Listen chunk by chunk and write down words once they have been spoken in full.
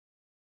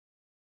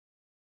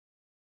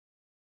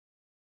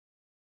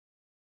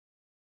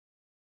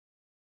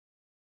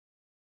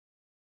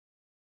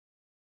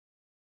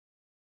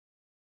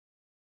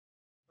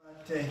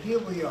Here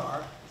we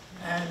are,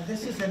 and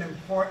this is an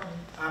important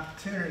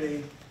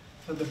opportunity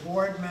for the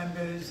board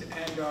members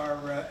and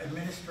our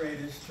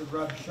administrators to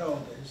rub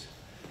shoulders.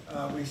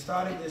 We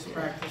started this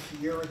practice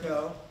a year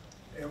ago.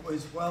 It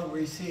was well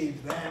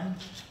received then,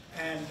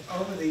 and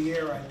over the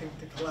year I think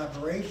the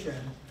collaboration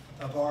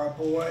of our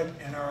board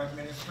and our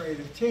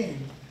administrative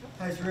team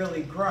has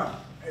really grown.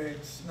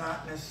 It's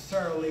not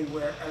necessarily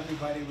where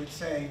everybody would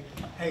say,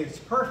 hey, it's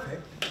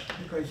perfect,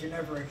 because you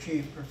never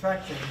achieve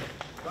perfection,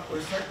 but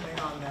we're certainly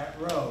on that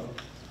road.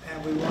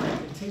 And we want to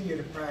continue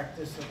the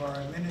practice of our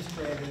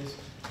administrators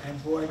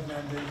and board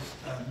members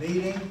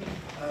meeting,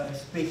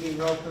 speaking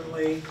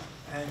openly,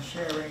 and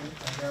sharing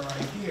their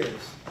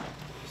ideas.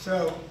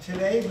 So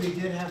today we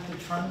did have to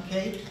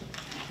truncate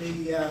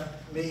the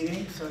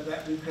meeting so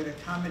that we could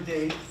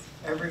accommodate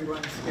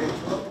everyone's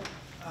schedule.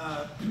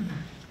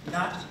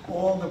 Not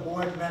all the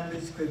board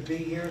members could be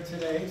here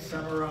today.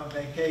 Some are on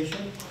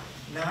vacation.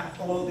 Not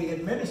all the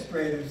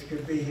administrators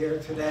could be here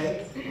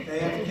today. They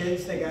have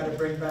kids they got to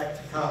bring back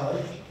to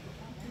college.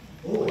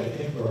 Oh, I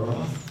think we're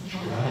on.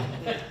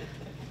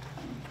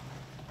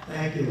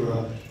 Thank you,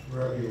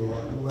 wherever you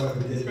are, whoever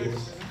did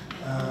this.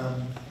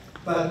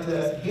 But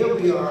here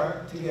we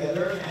are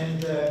together,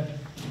 and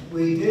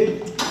we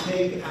did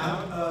take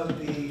out of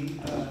the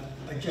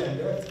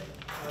agenda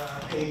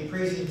a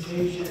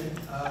presentation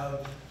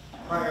of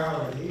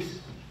priorities,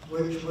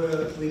 which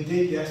we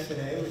did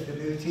yesterday with the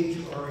new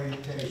teacher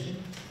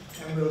orientation,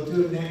 and we'll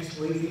do next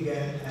week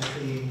again at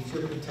the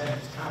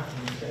superintendent's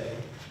conference day.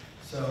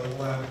 So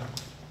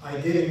I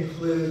did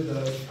include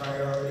those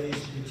priorities,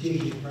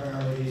 strategic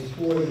priorities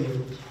for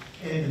you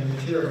in the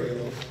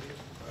materials.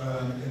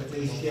 At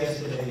least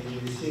yesterday you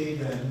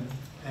received them,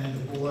 and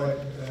the board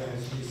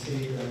has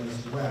received them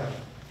as well.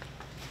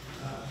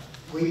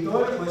 We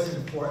thought it was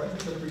important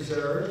to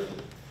preserve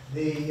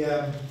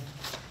the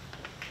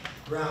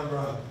round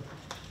robin,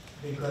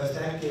 because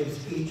that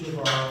gives each of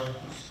our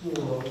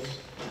schools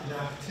an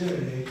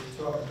opportunity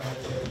to talk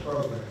about their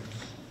programs.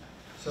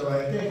 So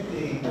I think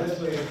the best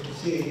way to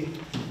proceed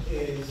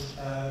is,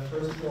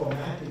 first of all,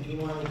 Matt, did you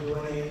want to do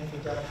any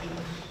introductions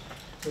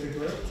to the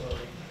group? Or?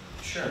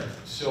 Sure.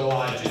 So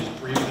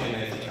just briefly, and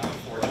I think I'm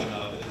fortunate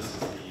enough that this is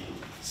the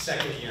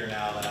second year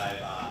now that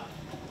I've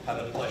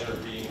had the pleasure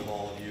of being with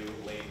all of you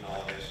late in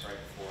August, right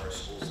before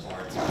school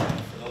starts.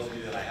 For those of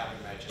you that I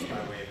haven't met, just by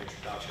way of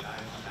introduction,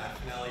 I'm Matt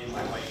Finelli.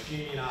 My wife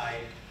Jeannie and I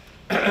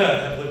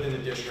have lived in the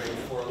district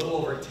for a little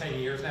over 10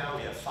 years now.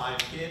 We have 5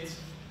 kids.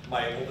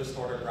 My oldest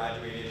daughter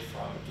graduated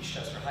from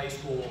Eastchester High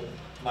School.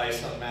 My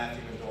son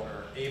Matthew and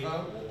daughter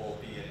Ava will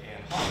both be at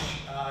Ann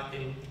Hutch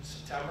in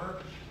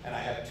September. And I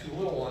have 2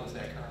 little ones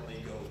that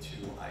currently go to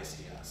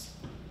ICS.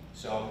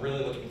 So I'm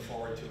really looking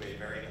forward to a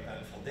very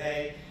eventful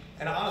day.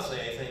 And honestly,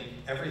 I think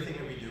everything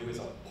that we do is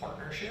a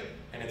partnership,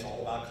 and it's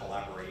all about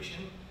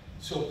collaboration.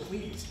 So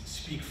please,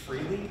 speak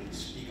freely,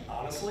 speak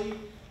honestly.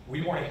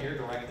 We want to hear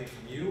directly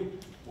from you.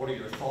 What are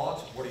your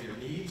thoughts? What are your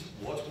needs?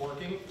 What's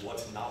working?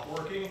 What's not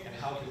working? And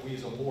how can we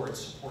as a board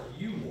support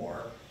you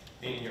more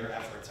in your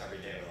efforts every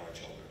day with our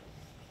children?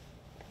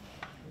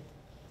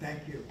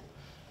 Thank you.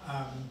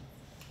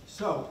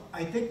 So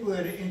I think we're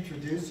going to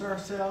introduce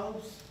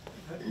ourselves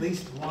at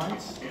least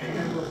once, and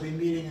then we'll be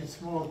meeting in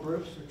small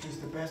groups, which is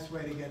the best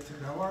way to get to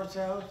know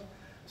ourselves.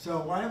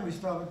 So why don't we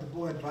start with the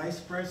board vice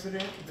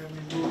president, then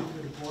we move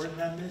to the board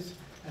members,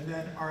 and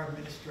then our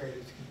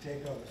administrators can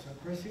take over. So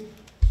Chrissy?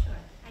 Sure.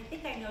 I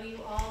think I know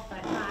you all, but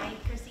hi,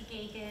 Chrissy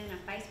Gagan. I'm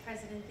vice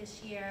president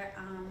this year.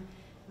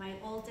 My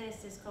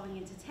oldest is going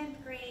into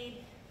 10th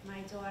grade,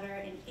 my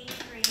daughter in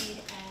 8th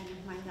grade,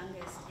 and my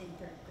youngest in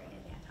 3rd grade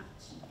at Ann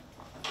Hutch.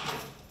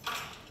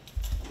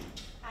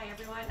 Hi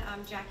everyone,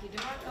 I'm Jackie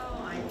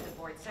DeMarco. I'm the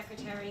board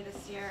secretary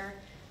this year.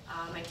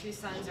 My 2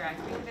 sons are at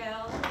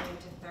Greenvale, going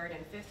to 3rd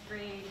and 5th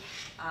grade.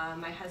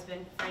 My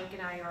husband Frank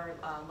and I are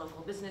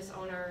local business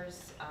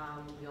owners.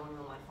 We own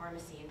Wilmot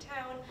Pharmacy in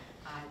town.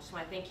 I just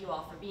want to thank you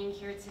all for being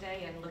here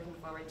today and looking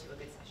forward to a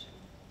good session.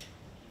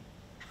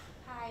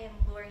 Hi,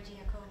 I'm Lori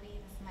Giacobi.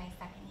 This is my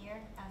 2nd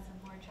year as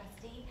a board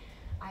trustee.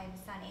 I have a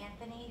son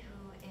Anthony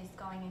who is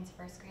going into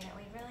 1st grade at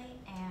Waverly,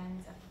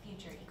 and a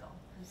future Eagle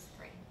who's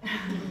 3.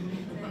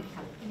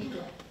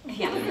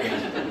 Yeah.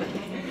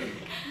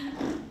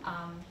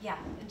 Yeah,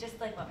 just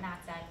like what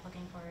Matt said,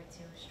 looking forward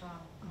to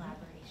strong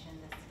collaboration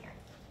this year.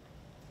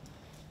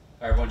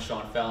 Hi everyone,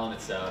 Sean Fallon.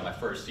 It's my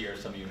 1st year.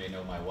 Some of you may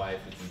know my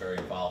wife, who's been very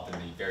involved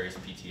in the various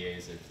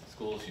PTAs at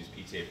school. She's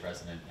PTA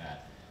president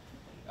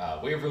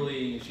at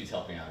Waverly. She's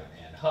helping out at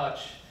Ann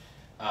Hutch.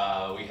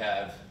 We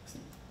have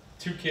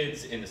 2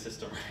 kids in the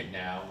system right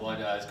now. One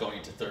is going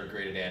into 3rd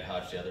grade at Ann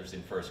Hutch. The other's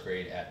in 1st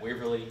grade at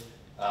Waverly.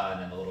 And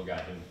then the little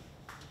guy who,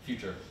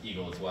 future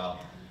Eagle as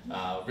well.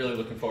 Really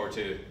looking forward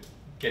to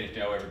getting to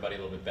know everybody a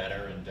little bit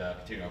better and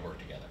continuing our work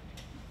together.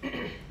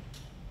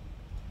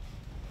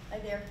 Hi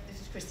there, this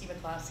is Christy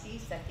McCloskey,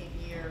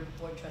 2nd year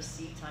board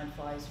trustee. Time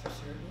flies for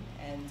certain.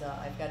 And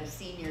I've got a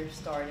senior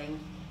starting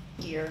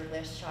here,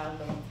 last child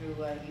going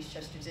through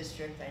Eastchester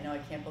District. I know I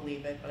can't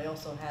believe it, but I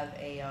also have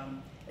a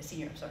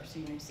senior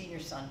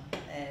son.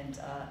 And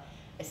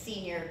a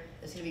senior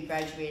that's going to be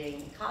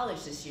graduating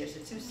college this year. So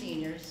 2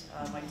 seniors,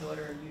 my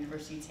daughter at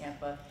University of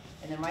Tampa,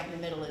 and then right in the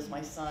middle is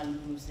my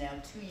son, who's now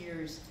 2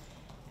 years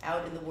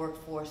out in the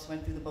workforce,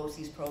 went through the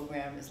BOCES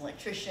program as an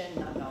electrician,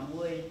 knock on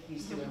wood,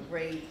 he's doing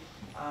great.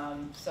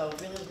 So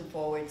really looking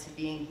forward to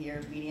being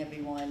here, meeting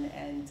everyone,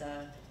 and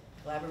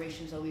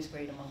collaboration is always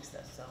great amongst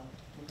us, so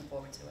looking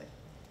forward to it.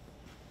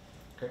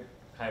 Great.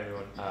 Hi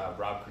everyone,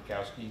 Rob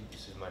Krakowski.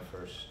 This is my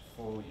first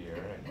full year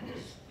and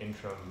was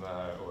interim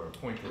or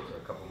appointed for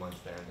a couple months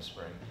there in the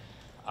spring.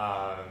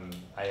 I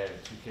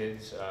have 2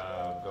 kids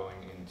going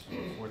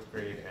into 4th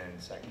grade and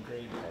 2nd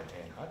grade at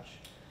Ann Hutch.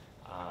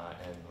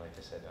 And like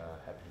I said,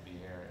 happy to be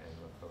here and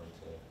look forward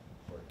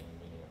to working and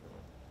meeting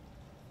everyone.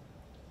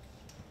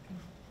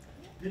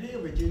 Vidya,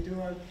 would you do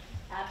a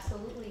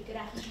Absolutely. Good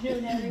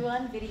afternoon,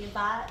 everyone. Vidya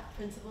Bhatt,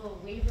 principal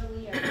of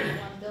Waverly, our grade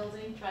 1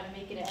 building, trying to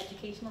make it an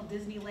educational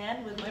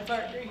Disneyland with my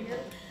partner here,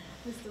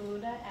 Mr.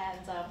 Luna,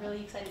 and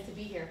really excited to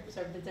be here.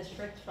 Served the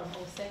district from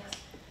 06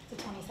 to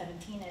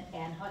 2017 at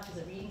Ann Hutch as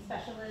a reading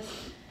specialist,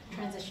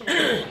 transitioned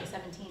from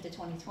 2017 to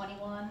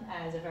 2021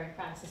 as a very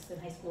proud assistant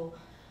high school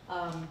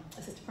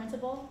assistant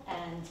principal,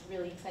 and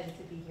really excited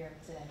to be here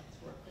today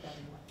to work with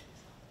everyone.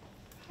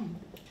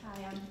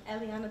 Hi, I'm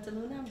Eliana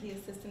DeLuna. I'm the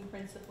assistant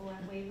principal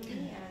at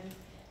Waverly, and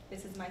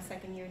this is my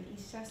 2nd year in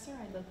Eastchester.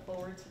 I look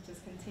forward to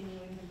just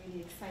continuing the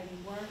really exciting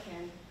work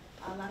and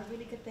a lot of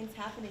really good things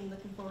happening.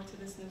 Looking forward to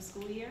this new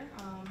school year.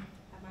 I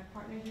have my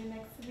partner here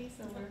next to me,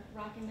 so we're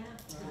rocking now.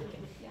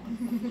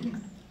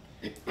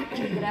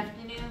 Hi, good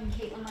afternoon.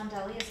 Caitlin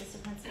Mondelli,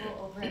 assistant principal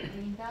over at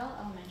Greenbell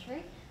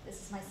Elementary.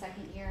 This is my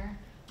 2nd year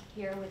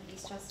here with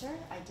Eastchester.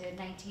 I did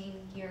 19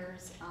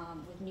 years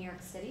with New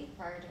York City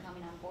prior to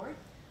coming on board.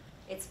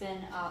 It's been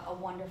a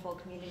wonderful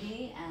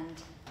community, and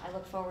I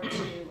look forward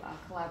to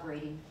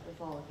collaborating with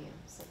all of you.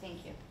 So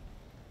thank you.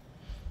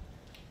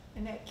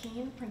 Annette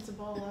Keene,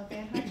 principal of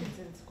Van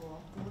Hutchinson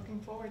School. I'm looking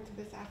forward to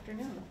this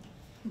afternoon.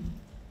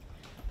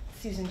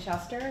 Susan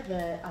Schuster,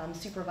 the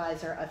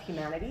supervisor of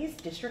humanities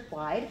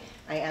district-wide.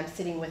 I am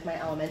sitting with my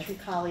elementary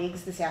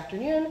colleagues this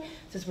afternoon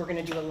since we're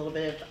going to do a little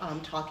bit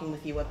of talking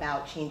with you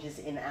about changes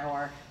in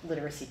our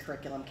literacy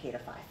curriculum K-5.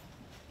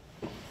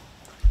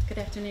 Good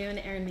afternoon,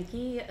 Erin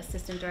McGee,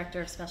 Assistant Director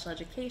of Special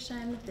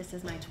Education. This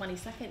is my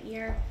 22nd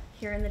year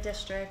here in the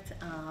district.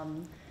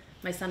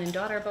 My son and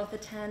daughter both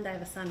attend. I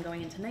have a son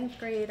going into 9th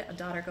grade, a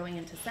daughter going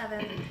into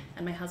 7th,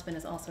 and my husband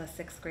is also a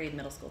 6th grade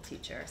middle school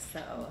teacher.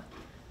 So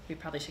we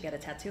probably should get a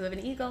tattoo of an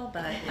eagle,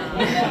 but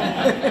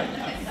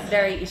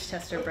very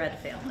Eastchester bred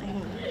family.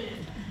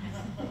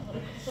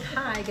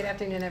 Hi, good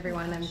afternoon,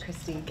 everyone. I'm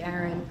Christine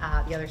Guerin,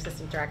 the other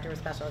Assistant Director of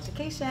Special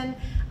Education.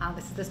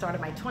 This is the start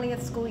of my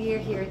 20th school year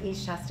here at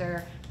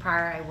Eastchester.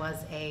 Prior, I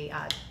was a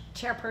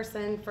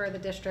chairperson for the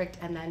district,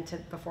 and then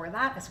before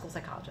that, a school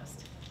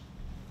psychologist.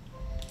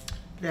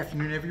 Good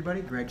afternoon, everybody.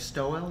 Greg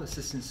Stowell,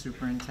 Assistant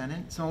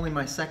Superintendent. It's only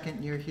my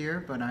 2nd year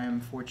here, but I am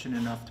fortunate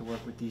enough to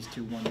work with these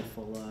 2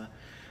 wonderful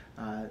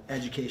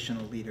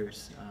educational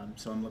leaders,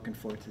 so I'm looking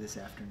forward to this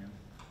afternoon.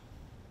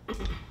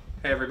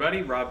 Hey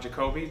everybody, Rob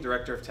Jacoby,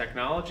 Director of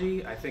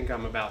Technology. I think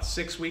I'm about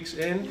 6 weeks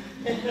in.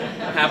 I'm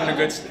having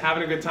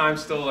a good time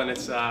still, and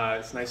it's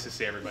nice to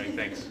see everybody.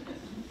 Thanks.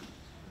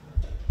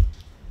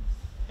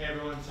 Hey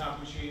everyone, Tom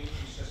Pucci,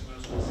 Eastchester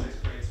Middle School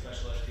 6th grade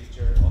special ed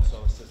teacher,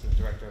 also Assistant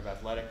Director of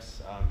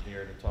Athletics. I'm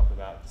here to talk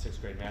about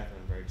 6th grade math, and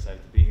I'm very excited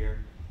to be here.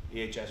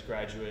 EHS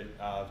graduate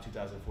of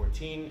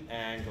 2014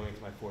 and going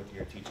into my 4th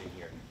year teaching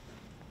here.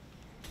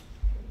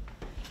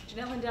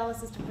 Janelle Lindell,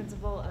 Assistant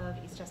Principal of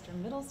Eastchester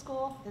Middle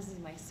School. This is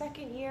my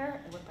 2nd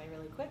year. It went by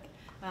really quick.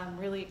 I'm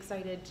really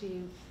excited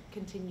to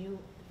continue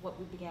what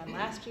we began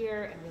last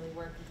year and really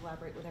work and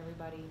collaborate with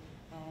everybody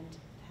and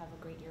have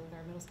a great year with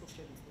our middle school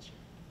students this year.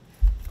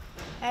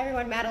 Hi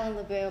everyone, Madeline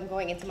LeBeau. I'm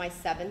going into my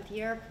 7th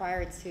year.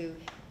 Prior to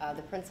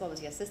the principal, I was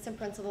the assistant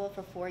principal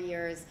for 4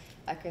 years.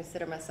 I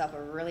consider myself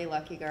a really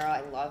lucky girl.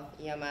 I love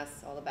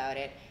EMS, all about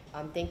it.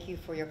 Thank you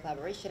for your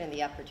collaboration and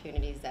the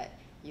opportunities that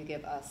you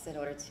give us in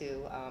order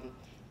to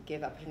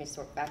give opportunities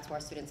back to our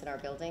students in our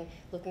building.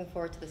 Looking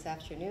forward to this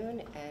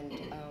afternoon, and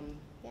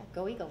yeah,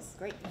 go Eagles,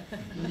 great.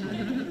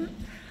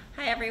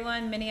 Hi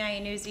everyone, Minnie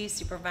Iannuzzi,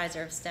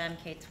 Supervisor of STEM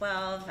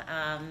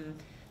K-12.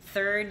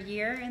 3rd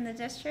year in the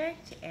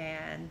district,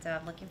 and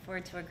looking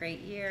forward to a great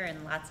year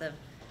and lots of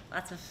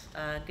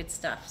good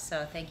stuff.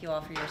 So thank you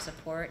all for your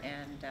support,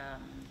 and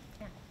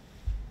yeah,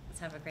 let's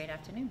have a great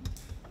afternoon.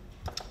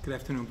 Good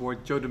afternoon,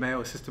 Board. Joe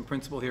DeMeo, Assistant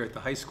Principal here at the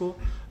high school.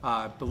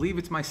 I believe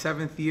it's my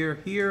 7th year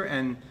here,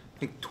 and I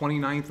think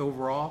 29th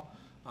overall.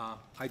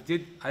 I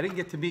didn't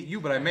get to meet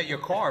you, but I met your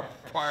car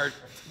prior to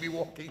me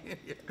walking in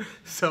here,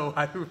 so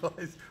I didn't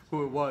realize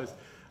who it was.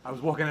 I was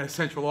walking out of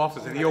central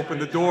office, and he opened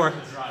the door.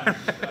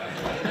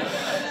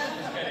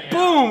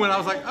 Boom! And I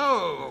was like,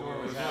 oh,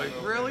 like,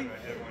 really?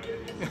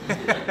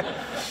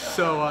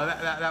 So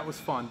that was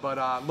fun.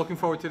 But looking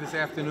forward to this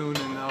afternoon,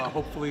 and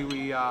hopefully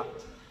we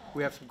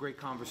have some great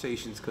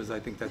conversations, because I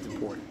think that's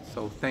important.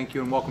 So thank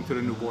you, and welcome to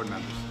the new board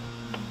members.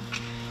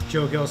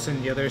 Joe Gilson,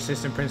 the other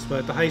assistant principal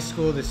at the high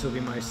school. This will be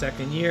my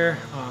second year.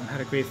 Had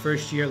a great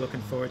first year.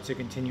 Looking forward to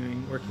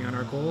continuing working on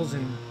our goals,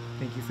 and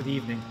thank you for the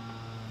evening.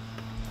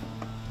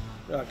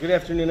 Good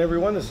afternoon,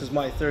 everyone. This is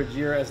my third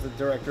year as the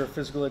Director of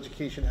Physical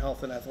Education,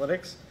 Health, and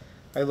Athletics.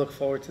 I look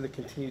forward to the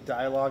continued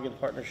dialogue and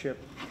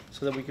partnership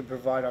so that we can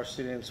provide our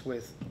students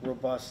with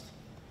robust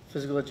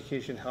physical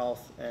education,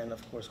 health, and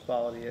of course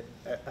quality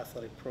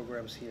athletic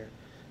programs here.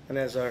 And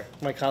as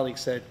my colleague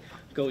said,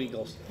 go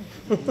Eagles.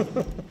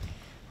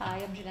 Hi,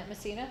 I'm Jeanette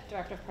Messina,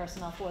 Director of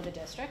Personnel for the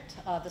district.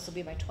 This will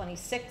be my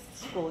 26th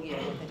school year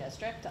with the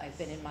district. I've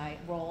been in my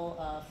role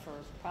for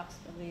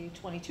approximately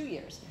 22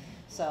 years.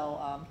 So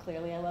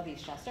clearly I love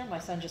Eastchester. My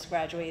son just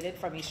graduated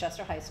from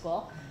Eastchester High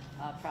School.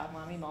 Proud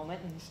mommy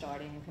moment, and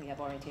we have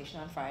orientation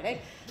on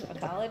Friday for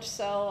college.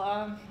 So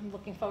I'm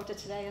looking forward to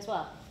today as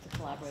well, to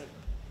collaborate,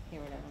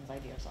 hear what everyone's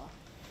ideas are.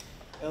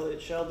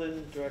 Elliot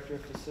Sheldon, Director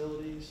of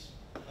Facilities.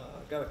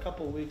 Got a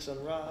couple of weeks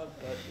on Rob,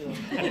 but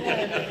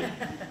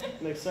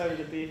I'm excited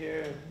to be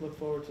here and look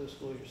forward to the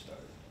school year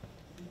starting.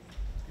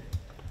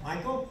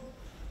 Michael?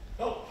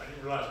 Oh, I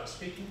didn't realize I was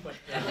speaking, but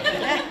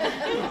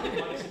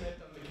Mike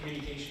Smith, I'm the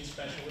communications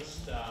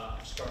specialist.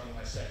 I'm starting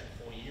my second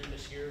full year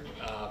this year.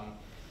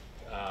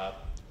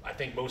 I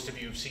think most of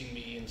you have seen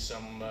me in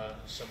some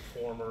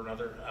form or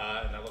another,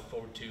 and I look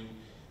forward to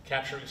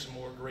capturing some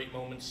more great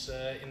moments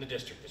in the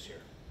district this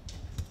year.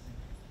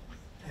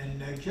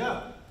 And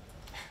Joe?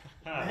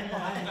 Hi.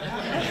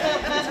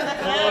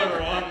 Hello,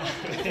 everyone.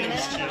 My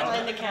name's Joe.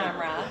 Behind the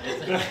camera.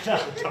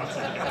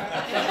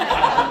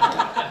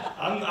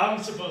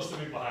 I'm supposed to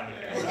be behind the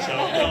camera. So,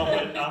 no,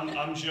 but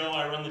I'm Joe.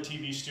 I run the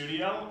TV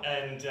studio,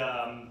 and it's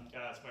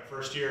my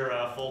first year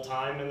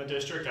full-time in the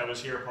district. I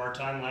was here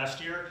part-time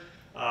last year.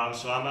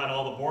 So I'm at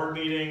all the board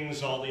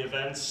meetings, all the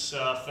events,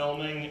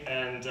 filming,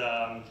 and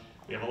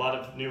we have a lot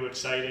of new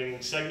exciting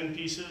segment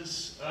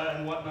pieces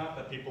and whatnot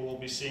that people will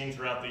be seeing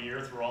throughout the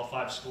year through all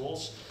 5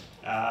 schools.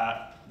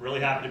 Really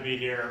happy to be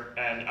here,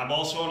 and I'm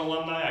also an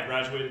alumni. I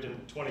graduated in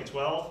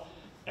 2012,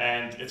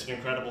 and it's an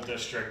incredible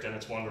district, and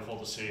it's wonderful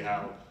to see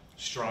how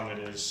strong it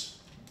is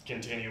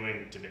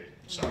continuing to be.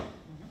 So,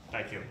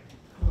 thank you.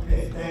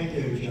 Okay, thank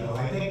you, Joe.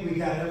 I think we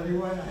got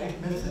everyone. I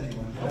didn't miss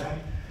anyone, did I?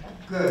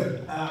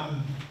 Good.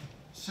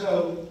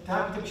 So,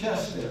 Dr.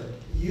 Chester,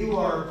 you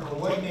are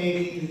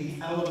coordinating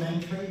the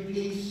elementary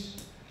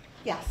piece?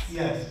 Yes.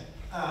 Yes.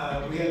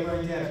 We are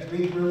going to have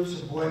 3 groups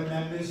of board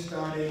members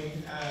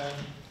starting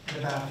in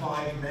about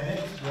 5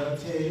 minutes,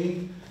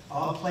 rotating.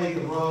 I'll play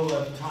the role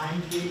of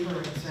timekeeper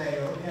and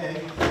say,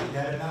 okay, you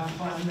had enough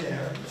fun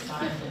there. It's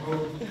time to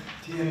move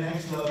to your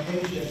next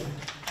location.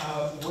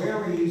 Where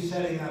are you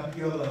setting up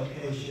your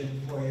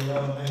location for your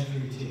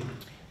elementary team?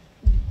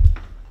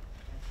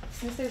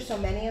 Since there's so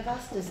many of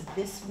us, does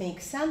this make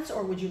sense,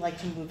 or would you like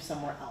to move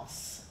somewhere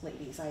else,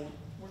 ladies?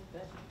 We're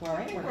good. All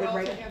right, we're We're good all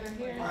right together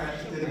here. All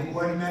right, do the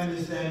board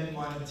members then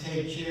want to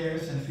take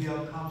chairs and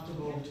feel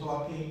comfortable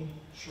talking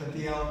with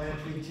the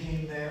elementary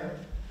team there?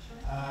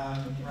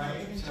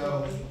 Right,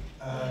 so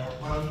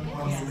when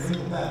we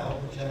ring the bell,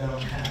 which I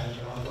don't have,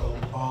 but I'll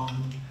go bong.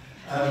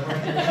 When you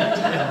ring the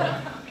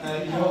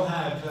bell, you'll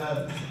have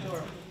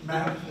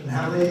Matt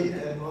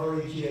Finelli and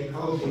Lori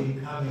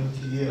Giacobi coming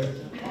to you.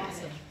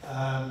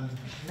 And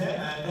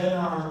then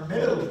our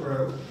middle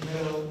group,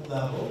 middle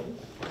level,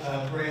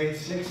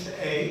 grades 6 to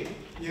 8,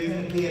 you're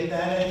going to be at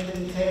that end of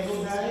the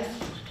table, guys.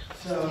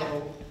 So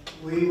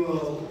we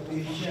will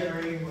be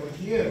sharing with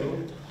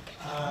you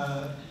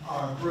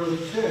our group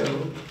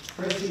 2,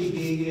 Chrissy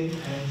Deegan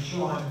and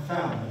Sean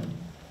Fallon.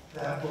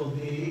 That will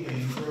be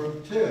in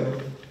group 2,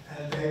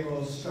 and they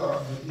will start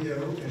with you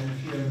in a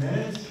few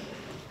minutes.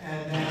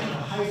 And then the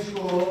high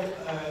school,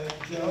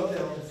 Joe,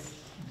 they'll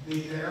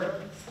be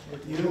there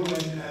with you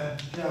and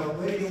Joe.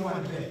 Where do you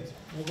want to be?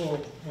 We'll go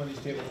one of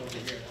these tables over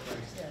here.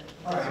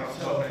 All right,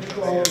 so if you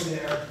go over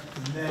there,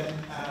 and then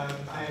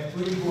I have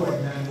 3 board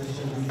members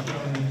who will be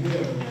joining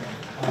you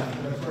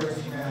for the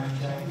first round,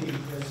 Jackie,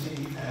 Chrissy,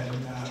 and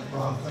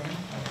Rob. Okay.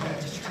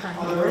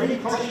 Are there any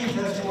questions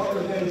as to what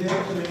we're going to do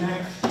for the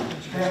next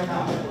half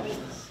hour?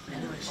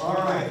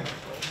 All right,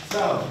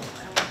 so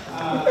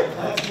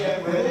let's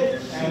get with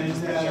it, and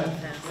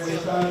we're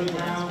starting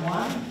round 1,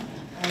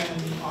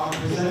 and our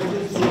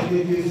presenters will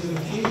give you some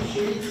cheat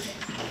sheets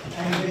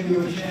and give you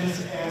a chance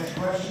to ask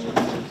questions,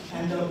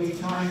 and there'll be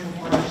time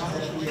for questions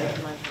at the end.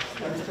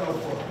 Let's go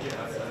for it.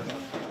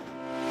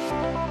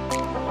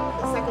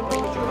 The second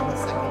page on the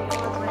second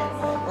quadrant,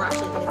 or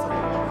actually it's on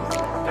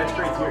That's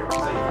great here,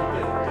 because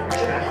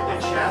the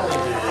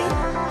challenge is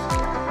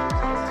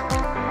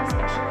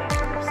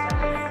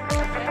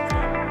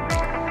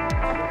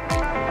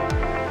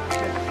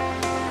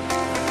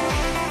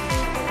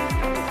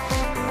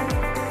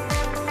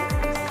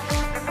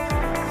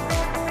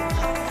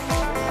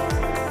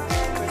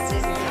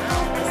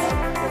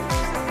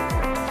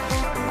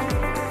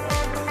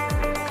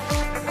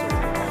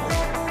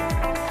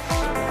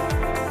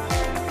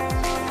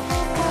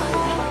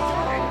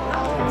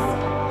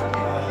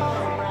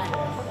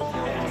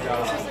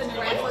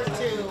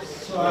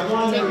So I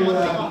want to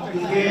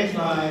begin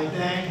by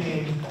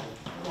thanking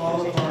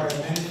all of our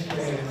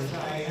administrators.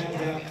 I had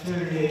the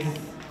opportunity,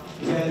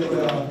 together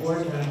with our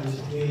board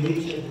members, to be in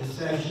each of the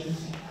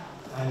sessions.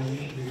 You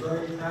should be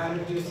very proud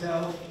of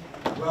yourself,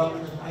 well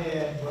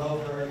prepared, well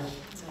versed,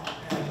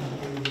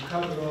 and you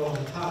covered all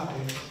the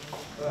topics.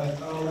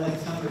 But I'll let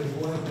some of the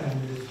board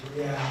members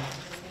react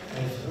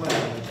as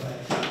well.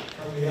 But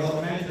from the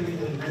elementary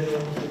to the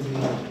middle to the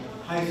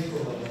high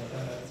school,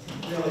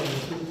 really a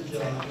super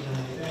job, and I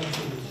thank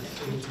you for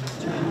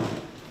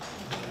superintendent.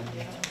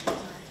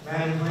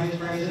 Madam Vice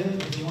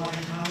President, do you want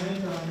to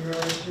comment on your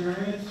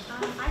experience?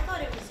 I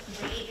thought it was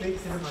great. Speak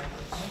to the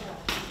microphone.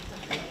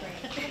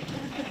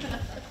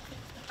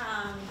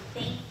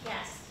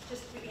 Yes,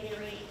 just to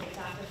reiterate what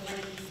Dr.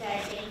 Valenti said,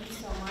 thank you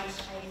so much.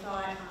 I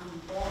thought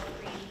all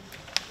three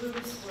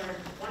groups were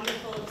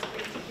wonderful. It was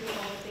great to hear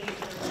all the things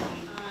that are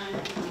going on,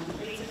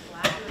 great to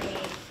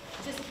collaborate.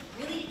 Just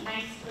really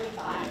nice, good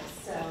vibes.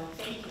 So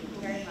thank you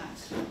very much.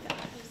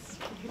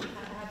 I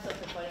have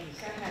something funny to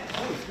say.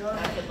 Go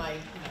ahead.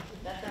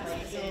 Not that my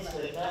kids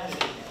would have done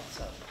it,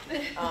 so.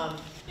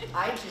 I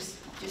just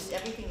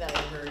everything that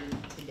I heard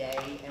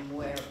today and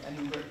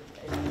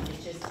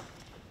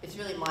it's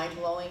really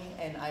mind-blowing,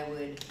 and I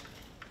would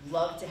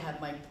love to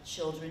have my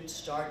children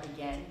start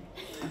again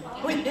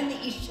within the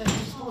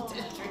Eastchester School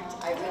District.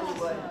 I really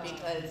would,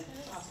 because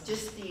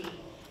just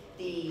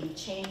the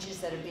changes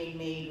that are being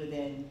made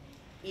within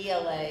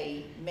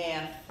ELA,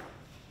 math,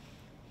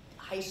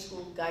 high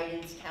school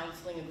guidance,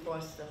 counseling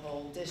across the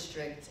whole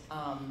district,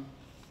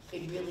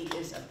 it really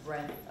is a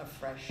breath of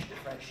fresh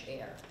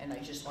air. And I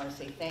just want to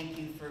say thank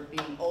you for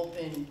being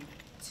open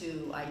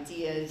to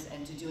ideas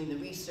and to doing the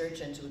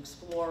research and to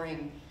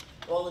exploring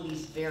all of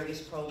these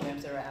various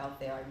programs that are out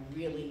there. I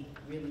really,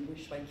 really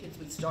wish my kids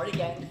would start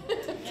again.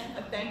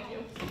 Thank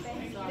you.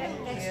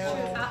 That's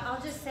true.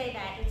 I'll just say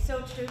that it's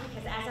so true,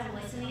 because as I'm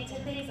listening to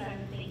things,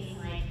 I'm thinking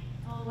like,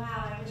 oh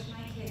wow, I wish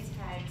my kids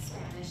had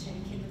Spanish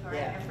in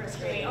kindergarten or first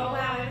grade. Oh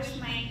wow, I wish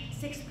my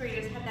sixth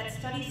graders had that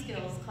study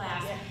skills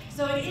class. Yeah.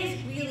 So it is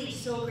really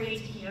so great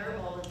to hear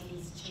all of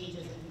these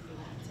changes and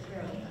improvements. It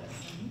really is.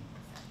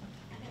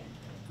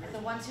 The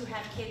ones who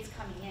have kids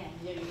coming in.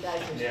 Yeah, you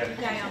guys are. Yeah.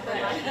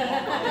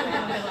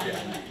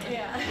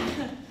 Yeah.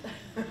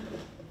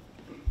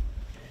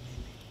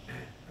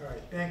 All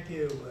right, thank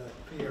you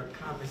for your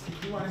comments.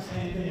 Did you want to say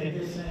anything at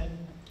this end?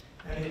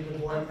 Any of the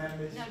board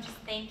members? No, just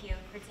thank you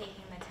for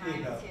taking the Here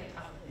you time go. to,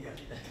 Yeah.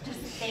 just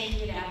thank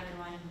you to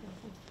everyone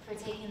for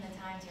taking the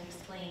time to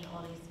explain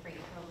all these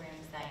great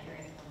programs that you're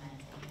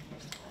implementing in your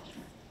schools.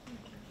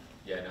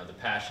 Yeah, no, the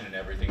passion and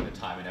everything, the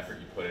time and effort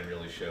you put in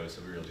really shows,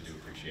 so we really do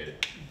appreciate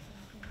it.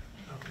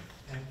 Okay,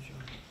 thanks, Sean.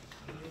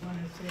 Do you want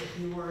to say a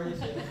few words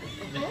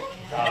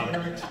about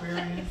your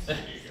experience?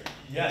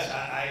 Yes,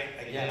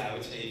 again, I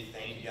would say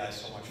thank you guys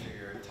so much for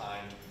your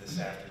time this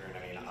afternoon.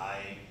 I mean,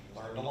 I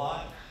learned a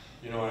lot.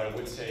 You know, what I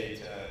would say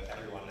to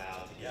everyone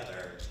now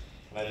together,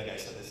 and I think I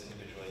said this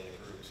individually in the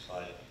groups,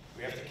 but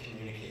we have to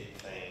communicate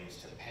things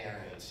to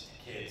parents,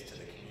 to kids, to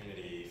the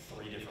community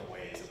 3 different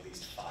ways, at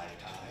least 5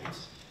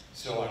 times.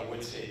 So I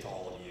would say to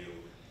all of you,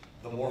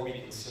 the more we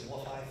can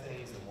simplify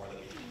things, the more that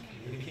we can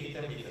communicate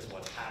them, because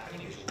what's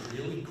happening is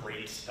really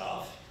great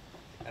stuff.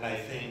 And I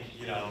think,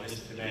 you know,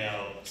 Mr.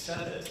 DeMeo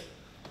said this,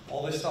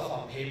 all this stuff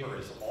on paper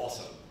is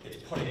awesome.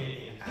 It's putting it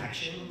in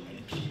action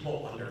and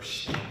people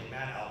understanding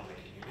that out in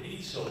the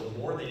community. So the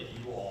more that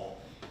you all,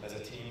 as a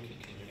team, can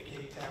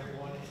communicate to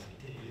everyone and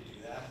continue to do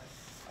that,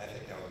 I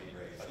think that would be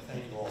great. But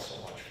thank you all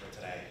so much for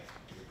today.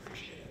 We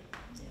appreciate it.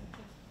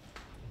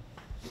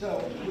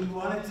 So we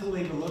wanted to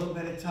leave a little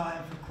bit of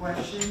time for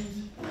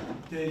questions.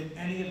 Did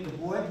any of the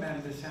board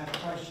members have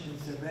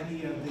questions of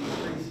any of the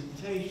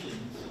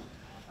presentations?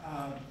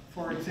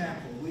 For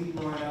example, we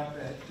brought up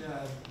at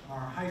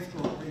our high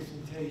school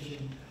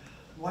presentation,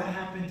 what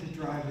happened to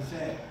driver's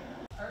ed?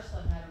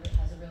 Ursuline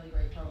has a really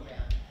great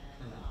program,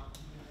 and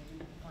maybe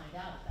we can find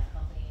out if that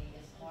company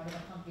is part of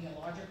a company, a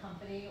larger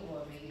company,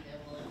 or maybe they're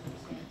willing to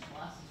expand to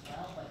us as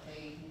well. But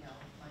they,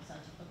 my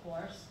son took the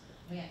course.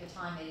 I mean, at the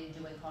time they didn't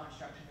do in-car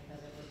instruction because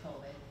it was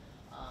COVID.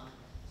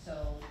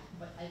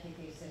 But I think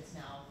they've since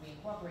now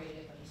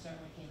reincorporated it. But he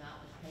certainly came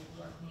out with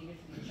paperwork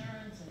needed for the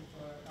insurance and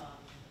for the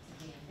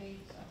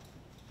DMV.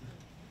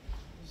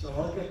 So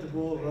I'll get the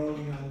ball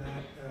rolling on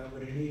that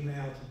with an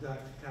email to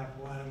Dr.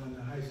 Capuano and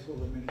the high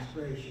school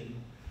administration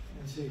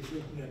and see if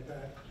we can get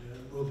that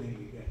moving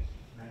again.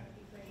 Right?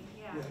 Great,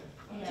 yeah.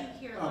 I do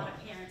hear a lot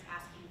of parents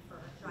asking for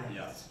drivers.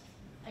 Yes.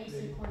 I used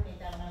to coordinate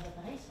that when I was at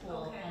the high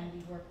school, Okay. and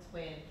we worked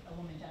with a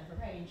woman, Jennifer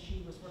Ray, and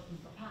she was working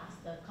for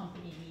PASS, the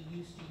company we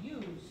used to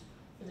use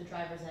for the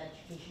driver's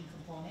education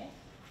component.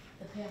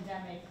 The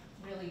pandemic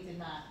really did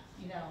not,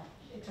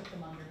 it took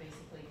them under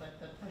basically,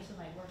 but the person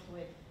I worked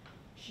with,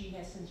 she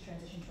has since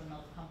transitioned to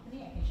another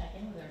company. I can check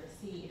in with her to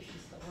see if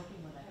she's still working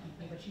with that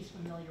company, but she's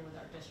familiar with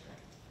our district.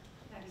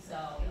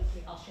 So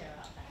I'll share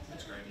about that.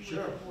 That's great.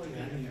 Sure.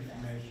 Any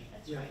information.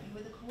 That's right, you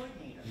were the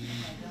coordinator.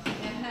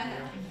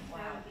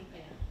 Wow.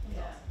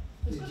 Yeah.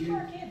 It's Did good you for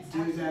our kids.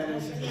 do that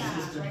as an Yeah.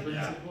 assistant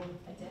principal?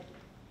 I did.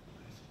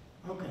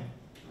 Okay,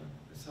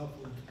 that's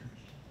helpful information.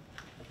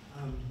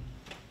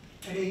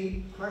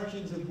 Any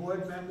questions of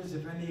board members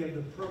of any of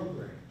the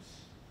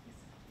programs?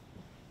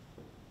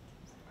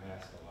 I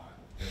asked a lot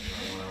in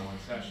my one-on-one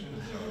session,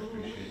 so I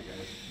appreciate you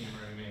guys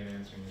humoring me and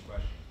answering your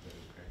questions. That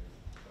was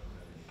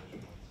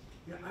great.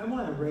 Yeah, I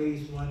want to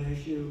raise one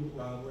issue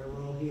while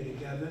we're all here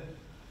together.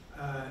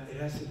 It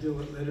has to do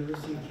with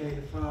literacy K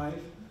to 5.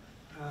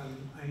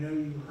 I know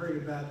you heard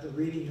about the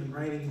reading and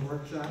writing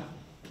workshop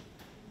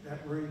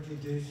that we're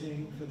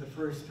introducing for the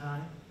first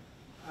time.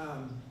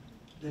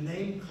 The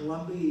name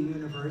Columbia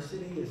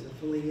University is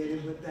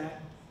affiliated with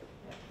that,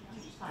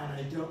 and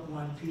I don't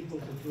want people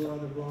to draw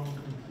the wrong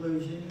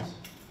conclusions.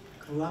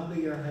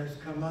 Columbia has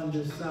come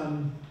under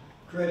some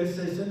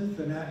criticism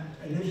for not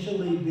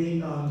initially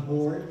being on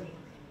board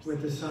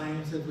with the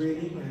science of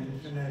reading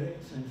and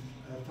phonetics and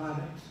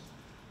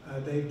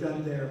phonics. They've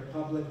done their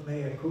public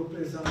mea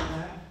culpas on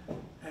that,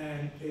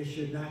 and it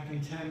should not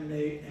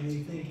contaminate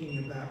any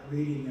thinking about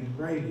reading and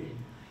writing.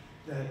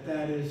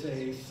 That is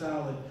a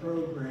solid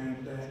program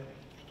that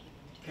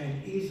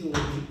can easily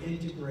be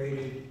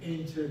integrated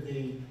into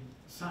the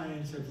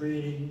science of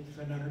reading,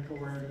 phonetic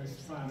awareness,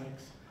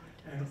 phonics,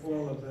 and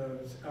all of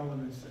those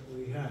elements that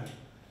we have.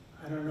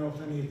 I don't know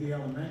if any of the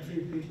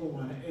elementary people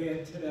want to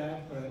add to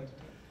that, but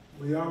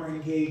we are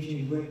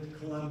engaging with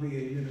Columbia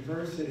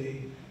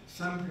University.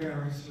 Some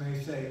parents may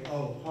say,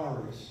 oh,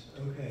 Horace,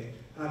 okay,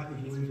 how could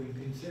you even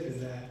consider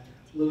that?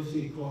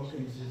 Lucy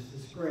Calkins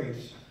is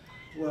disgraced.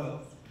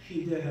 Well,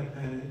 she did have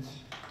penance.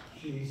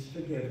 She's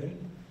forgiven.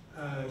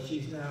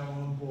 She's now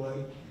on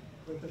board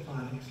with the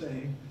phonics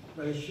thing,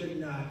 but it should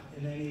not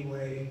in any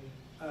way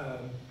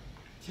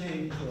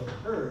change or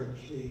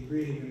purge the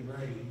reading and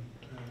writing.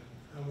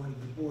 I wanted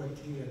the board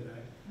to hear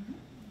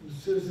that.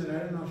 Susan, I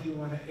don't know if you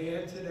want to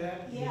add to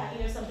that? Yeah,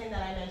 you know, something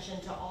that I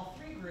mentioned to all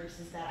three groups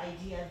is that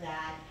idea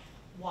that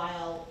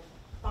while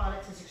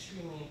phonics is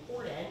extremely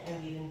important,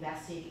 and we've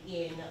invested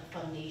in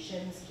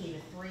foundations K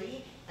to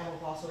 3, and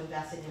we've also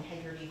invested in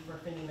integrity for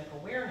phonemic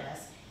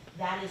awareness,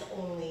 that is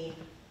only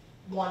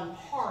one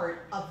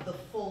part of the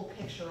full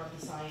picture of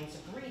the science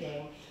of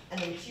reading,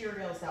 and the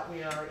materials that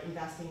we are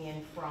investing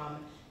in from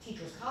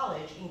Teachers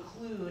College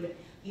include,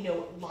 you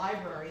know,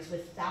 libraries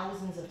with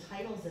thousands of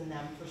titles in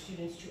them for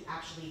students to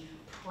actually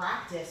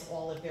practice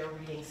all of their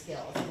reading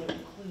skills. And it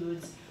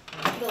includes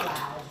read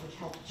alouds, which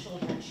help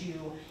children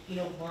to, you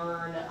know,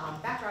 learn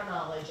background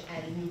knowledge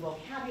and new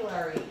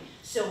vocabulary.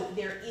 So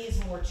there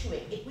is more to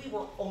it. If we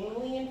were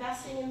only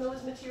investing in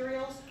those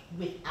materials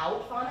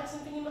without phonics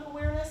and phonemic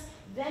awareness,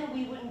 then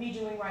we wouldn't be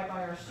doing right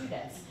by our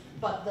students.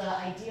 But the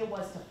idea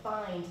was to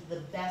find the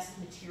best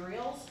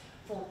materials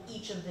for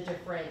each of the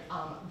different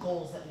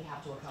goals that we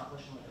have to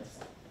accomplish in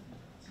literacy.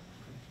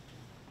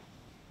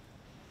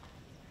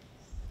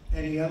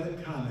 Any other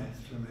comments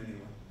from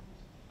anyone?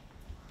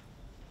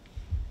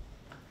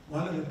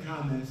 One of the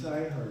comments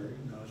I heard,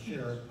 and I'll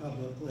share it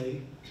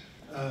publicly,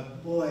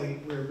 boy,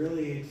 we're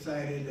really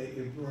excited that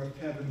you brought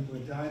Kevin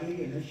Guidotti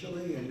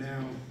initially, and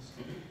now,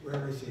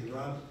 where is he,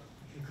 Rob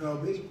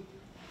Jacoby?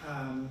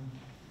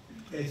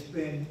 It's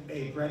been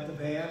a breath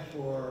of air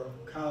for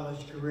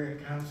college career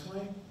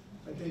counseling.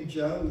 I think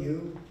Joe,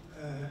 you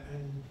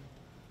and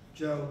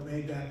Joe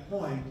made that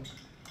point,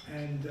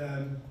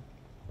 and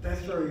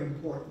that's very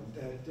important,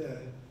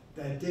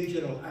 that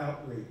digital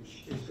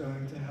outreach is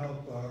going to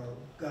help our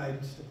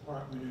guidance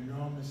department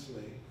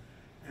enormously,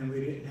 and we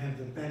didn't have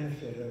the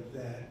benefit of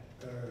that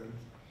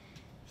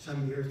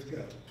some years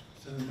ago.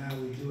 So now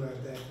we do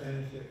have that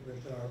benefit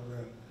with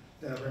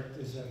our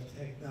directors of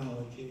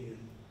technology,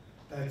 and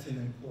that's an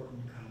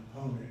important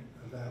component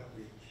of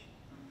outreach.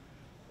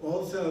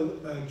 Also,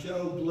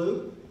 Joe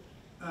Blue,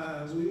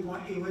 we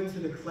want you into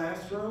the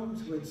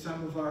classrooms with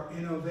some of our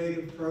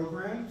innovative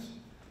programs.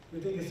 We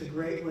think it's a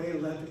great way to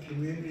let the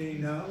community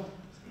know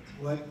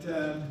what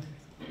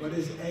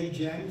does Egg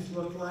Gems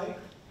look like.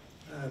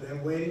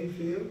 They're waiting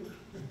for you.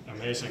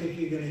 Amazing. I think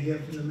you're going to hear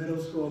from the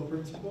middle school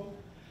principal.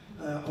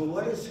 Or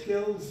what does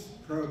Skills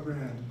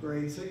program,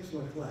 grade 6,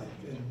 look like?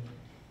 And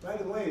by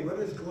the way, what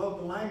does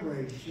global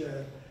language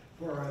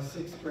for our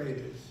 6th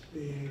graders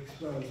being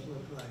exposed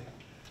look like?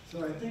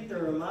 So I think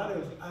there are a lot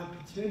of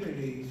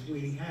opportunities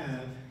we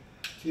have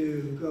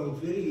to go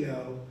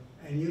video,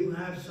 and you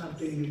have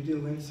something you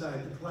do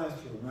inside the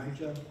classroom, right,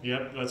 Joe?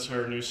 Yep, that's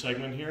our new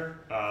segment here.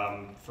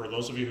 For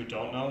those of you who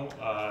don't know,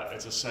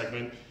 it's a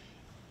segment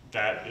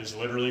that is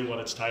literally what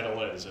its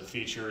title is. It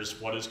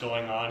features what is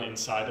going on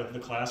inside of the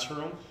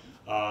classroom,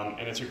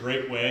 and it's a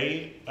great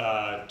way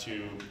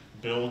to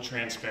build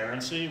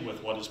transparency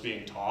with what is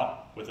being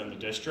taught within the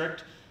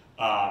district,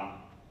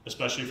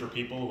 especially for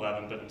people who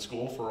haven't been in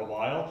school for a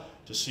while,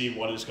 to see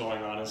what is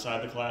going on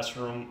inside the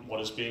classroom, what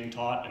is being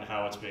taught, and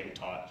how it's being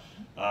taught.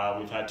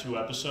 We've had 2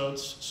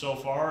 episodes so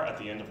far at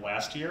the end of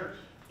last year.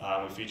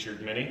 We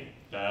featured Minnie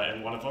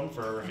in one of them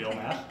for Reveal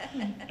Math.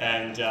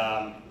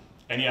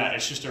 And yeah,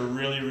 it's just a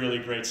really, really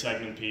great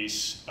segment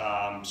piece.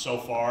 So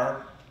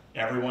far,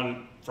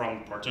 everyone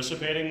from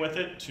participating with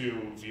it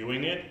to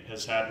viewing it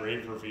has had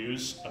rave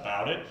reviews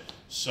about it.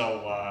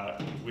 So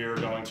we are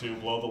going to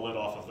blow the lid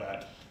off of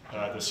that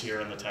this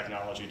year in the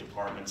technology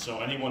department. So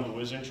anyone who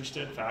is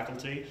interested,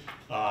 faculty,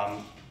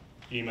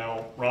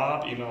 email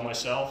Rob, email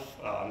myself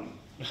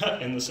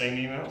in the same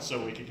email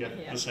so we could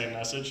get the same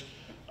message.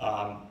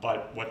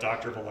 But what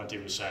Dr. Valenti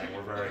was saying,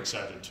 we're very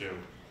excited to,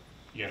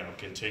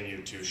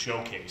 continue to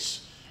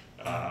showcase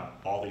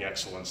all the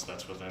excellence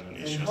that's within an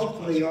East And Chester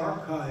hopefully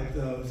archive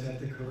those at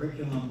the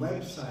curriculum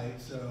website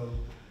so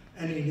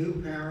any new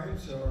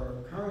parents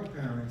or current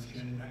parents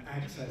can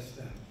access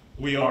them.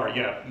 We are,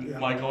 yeah.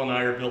 Michael and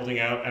I are building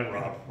out, and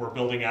Rob, we're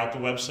building out the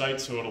website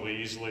so it'll be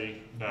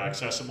easily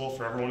accessible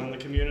for everyone in the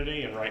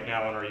community. And right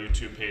now on our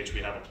YouTube page,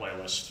 we have a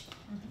playlist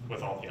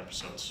with all the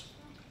episodes.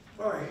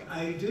 All right,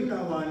 I do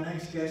know our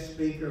next guest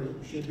speaker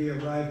should be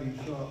arriving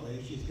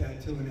shortly. She's got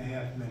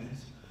 2.5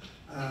 minutes.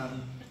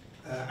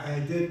 I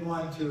did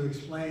want to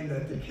explain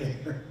that the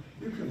care,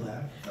 you can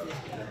laugh, that was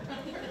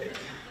good.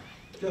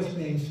 Just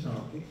being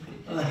snarky.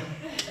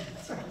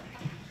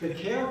 The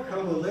CARE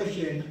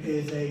Coalition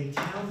is a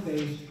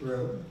town-based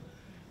group,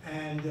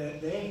 and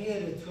they're here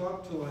to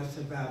talk to us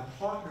about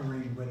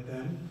partnering with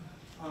them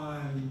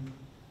on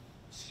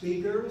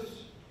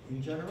speakers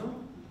in general,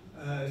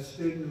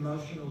 student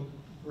emotional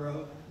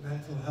growth,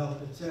 mental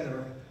health,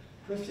 etc.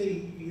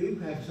 Chrissy, you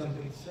have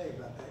something to say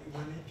about that. You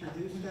want to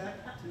introduce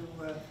that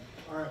to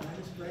our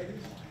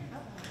administrators?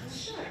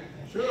 Sure.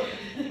 Sure.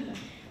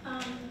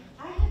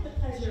 I had the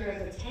pleasure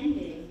of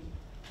attending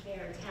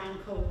their town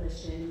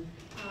coalition,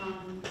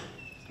 and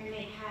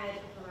they had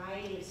a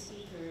variety of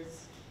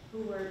speakers who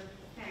were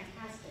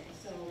fantastic.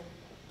 So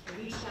I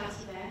reached out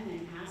to them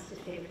and asked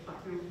if they would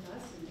partner with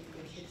us, and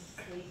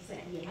they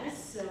said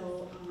yes.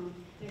 So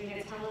they're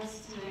going to tell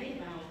us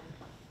tonight about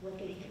what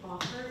they could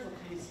offer, what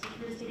kind of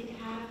speakers they could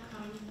have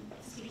come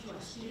speak to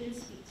our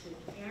students, speak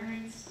to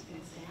parents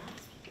and staff.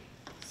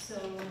 So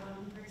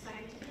we're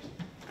excited to hear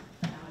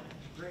about it.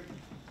 Great.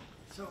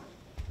 So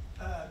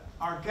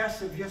our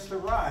guests have just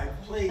arrived.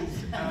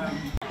 Please. I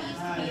used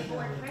to be a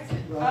board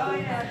president. Oh,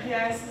 yeah,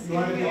 yes. You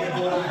want to be a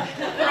board?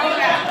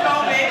 Throwback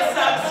moment,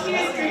 so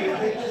excuse me.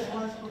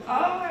 Oh,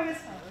 I was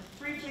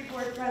briefly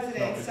board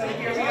president, so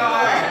here we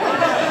are.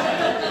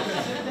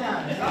 Sit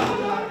down.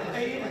 Oh,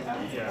 are you?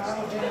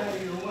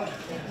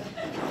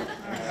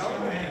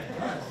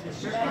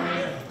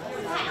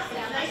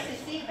 Nice to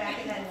see you back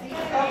in that seat.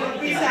 Oh,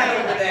 we sat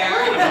over there.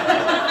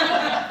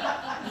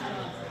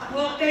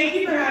 Well, thank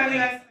you for having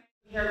us.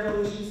 CARE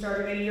Coalition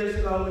started many years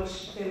ago,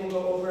 which they will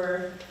go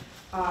over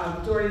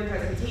during the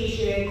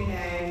presentation,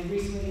 and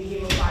recently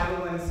became a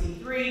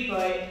 501c3,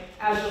 but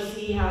as you'll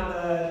see how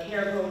the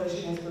CARE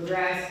Coalition has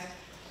progressed,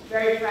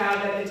 very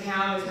proud that the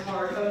town is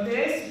part of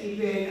this. We've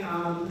been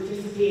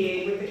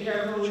participating with the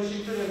CARE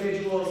Coalition for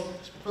Individuals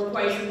for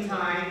quite some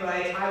time,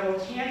 but I will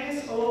hand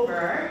this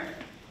over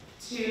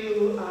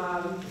to,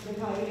 I'm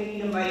probably going to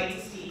need a mic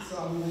to speak, so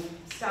I'm going to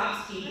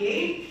stop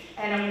speaking,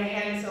 and I'm going to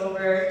hand this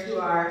over to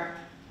our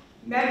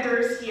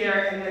members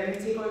here, and they're going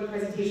to take over the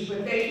presentation.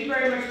 But thank you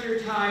very much for your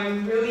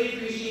time. We really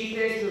appreciate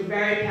this. We're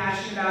very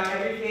passionate about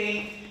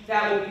everything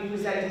that will be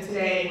presented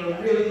today.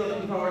 We're really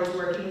looking forward to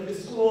working with the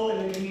school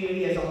and the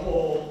community as a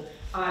whole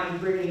on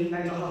bringing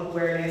mental health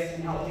awareness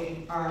and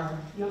helping our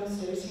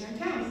youngsters here in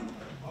town.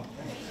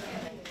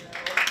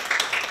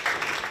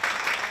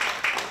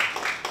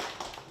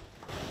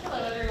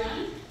 Hello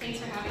everyone, thanks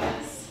for having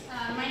us.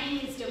 My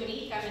name is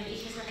Dominique. I'm an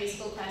East Chester High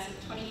School class of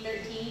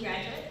 2013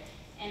 graduate,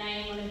 and I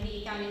am one of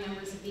the founding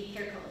members of the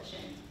CARE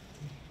Coalition.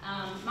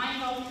 My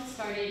involvement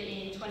started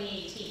in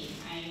 2018.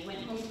 I went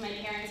home to my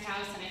parents'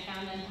 house and I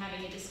found them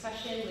having a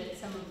discussion with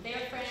some of their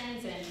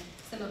friends and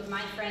some of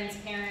my friends'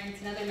 parents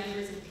and other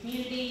members of the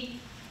community.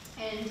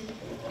 And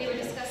they were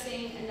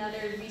discussing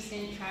another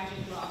recent tragic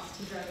loss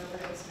to drug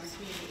overdose in our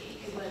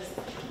community. It was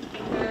the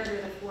third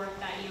or the fourth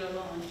that year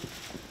alone.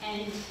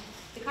 And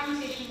the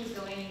conversation was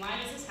going, why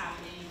is this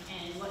happening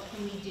and what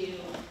can we do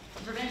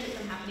to prevent it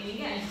from happening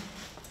again?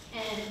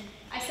 And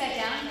I sat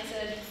down and I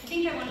said, I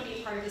think I want to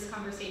be a part of this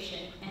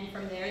conversation. And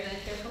from there, the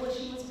CARE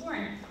Coalition was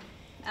born.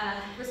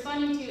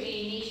 Responding to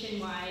a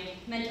nationwide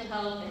mental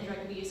health and drug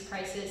abuse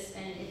crisis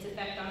and its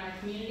effect on our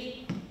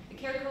community, the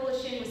CARE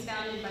Coalition was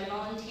founded by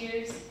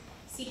volunteers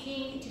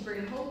seeking to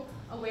bring hope,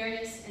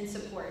 awareness, and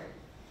support.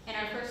 And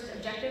our first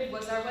objective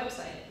was our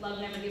website,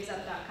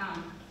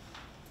 lovenevergivesup.com.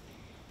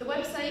 The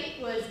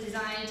website was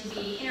designed to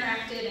be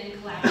interactive and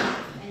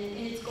collaborative, and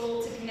in its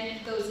goal to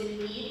connect those in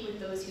need with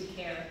those who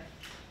care.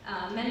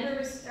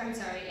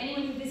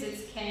 Anyone who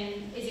visits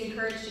is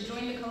encouraged to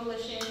join the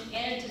coalition,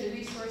 add to the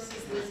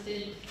resources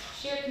listed,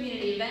 share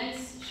community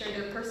events, share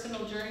their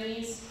personal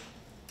journeys,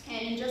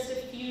 and in just a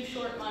few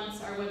short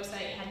months, our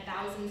website had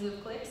thousands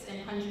of clicks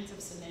and hundreds of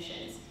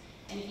submissions.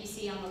 And if you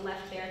see on the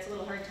left there, it's a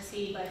little hard to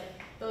see, but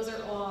those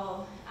are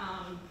all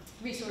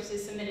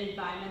resources submitted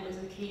by members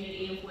of the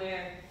community of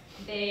where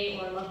they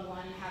or a loved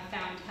one have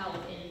found help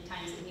in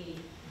times of need.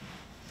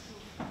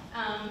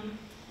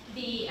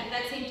 At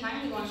that same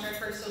time, we launched our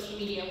first social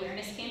media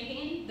awareness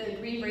campaign. The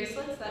green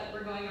bracelets that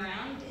were going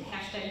around,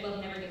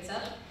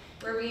 #LoveNeverGivesUp,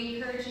 where we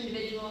encourage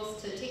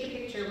individuals to take a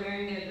picture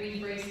wearing their green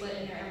bracelet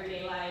in their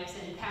everyday lives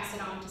and pass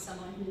it on to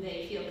someone who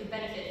they feel could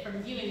benefit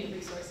from viewing the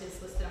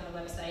resources listed on the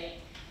website.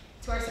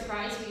 To our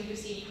surprise, we've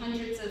received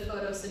hundreds of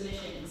photo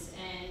submissions,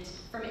 and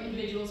from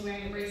individuals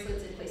wearing the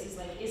bracelets in places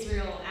like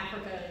Israel,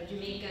 Africa,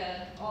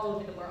 Jamaica, all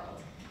over the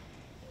world.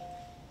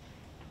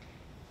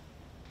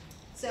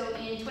 So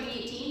in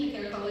 2018, the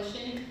CARE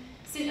Coalition,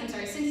 since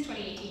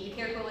 2018, the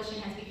CARE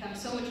Coalition has become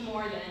so much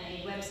more than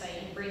a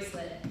website and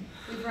bracelet.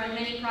 We've run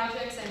many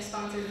projects and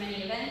sponsored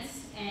many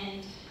events,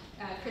 and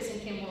Chris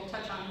and Kim will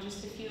touch on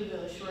just a few of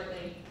those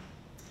shortly.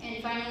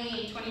 And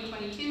finally, in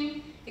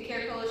 2022, the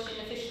CARE Coalition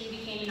officially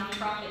became a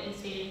nonprofit in the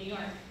state of New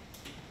York.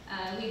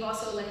 We've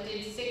also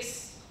elected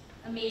 6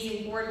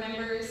 amazing board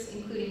members,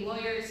 including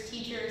lawyers,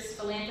 teachers,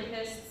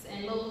 philanthropists,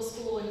 and local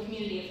school and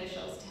community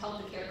officials to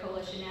help the CARE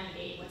Coalition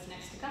navigate what's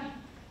next to come.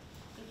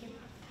 Thank you.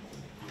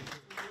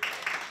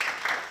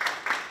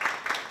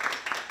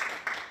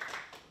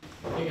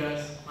 Hey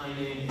guys, my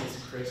name is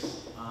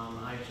Chris.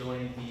 I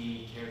joined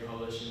the CARE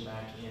Coalition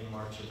back in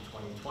March of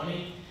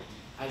 2020.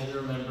 As you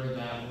remember,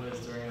 that was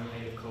during the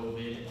height of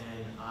COVID,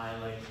 and I,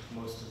 like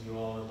most of you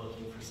all, are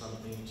looking for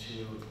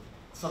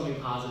something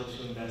positive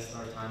to invest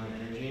our time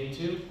and energy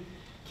into.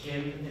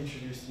 Kim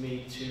introduced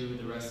me to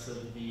the rest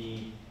of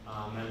the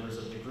members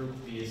of the group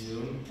via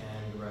Zoom,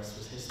 and the rest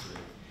was history.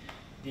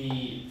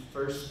 The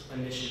first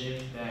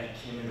initiative that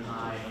Kim and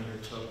I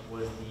undertook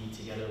was the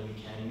Together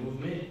We Can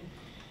movement.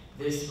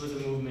 This was a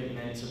movement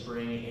meant to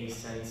bring a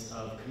sense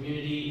of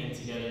community and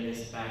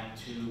togetherness back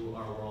to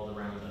our world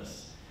around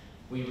us.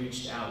 We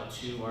reached out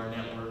to our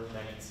network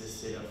that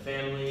consisted of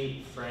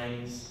family,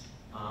 friends,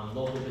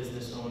 local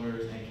business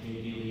owners, and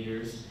community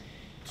leaders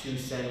to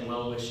send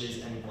well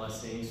wishes and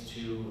blessings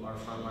to our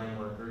frontline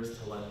workers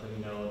to let them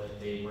know that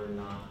they were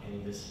not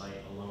in this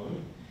fight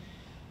alone.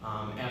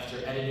 After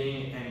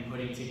editing and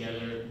putting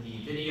together the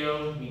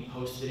video, we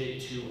posted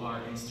it to our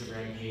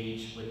Instagram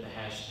page with the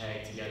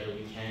hashtag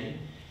 #TogetherWeCan,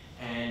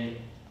 and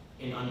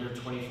in under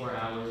 24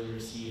 hours we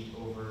received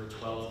over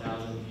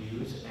 12,000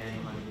 views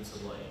and hundreds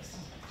of likes.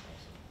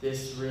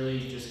 This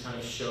really just kind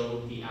of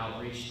showed the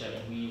outreach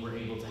that we were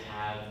able to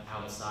have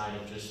outside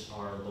of just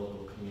our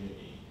local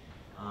community.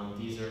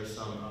 These are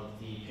some of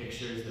the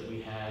pictures that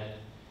we had.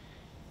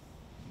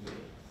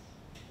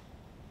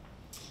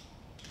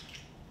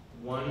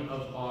 One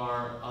of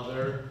our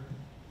other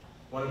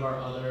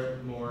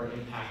more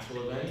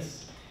impactful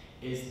events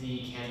is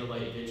the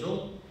Candlelight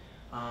Vigil.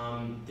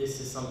 This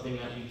is something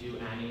that we do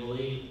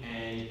annually,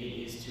 and it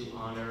is to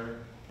honor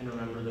and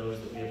remember those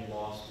that we have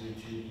lost due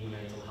to the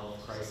mental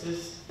health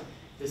crisis.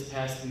 This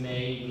past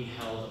May, we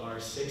held our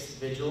 6th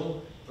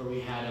vigil, where we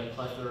had a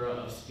plethora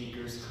of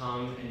speakers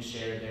come and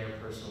share their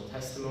personal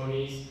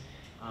testimonies.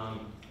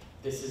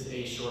 This is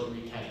a short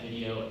recap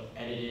video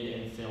edited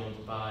and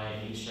filmed by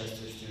an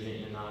Eastchester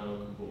student, Nanano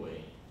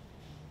Kabui.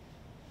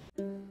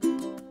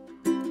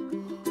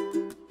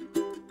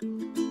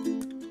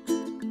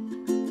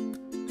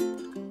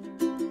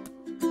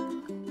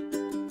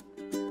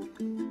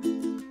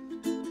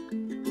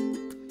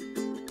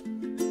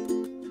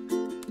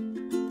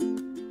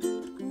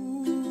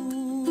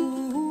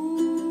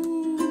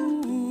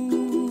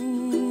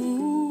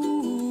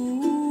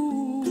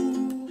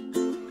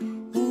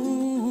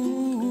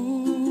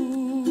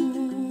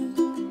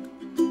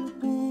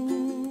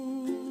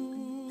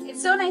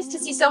 It's so nice to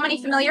see so many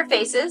familiar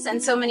faces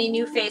and so many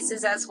new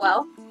faces as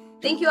well.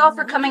 Thank you all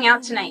for coming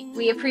out tonight.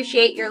 We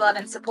appreciate your love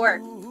and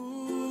support.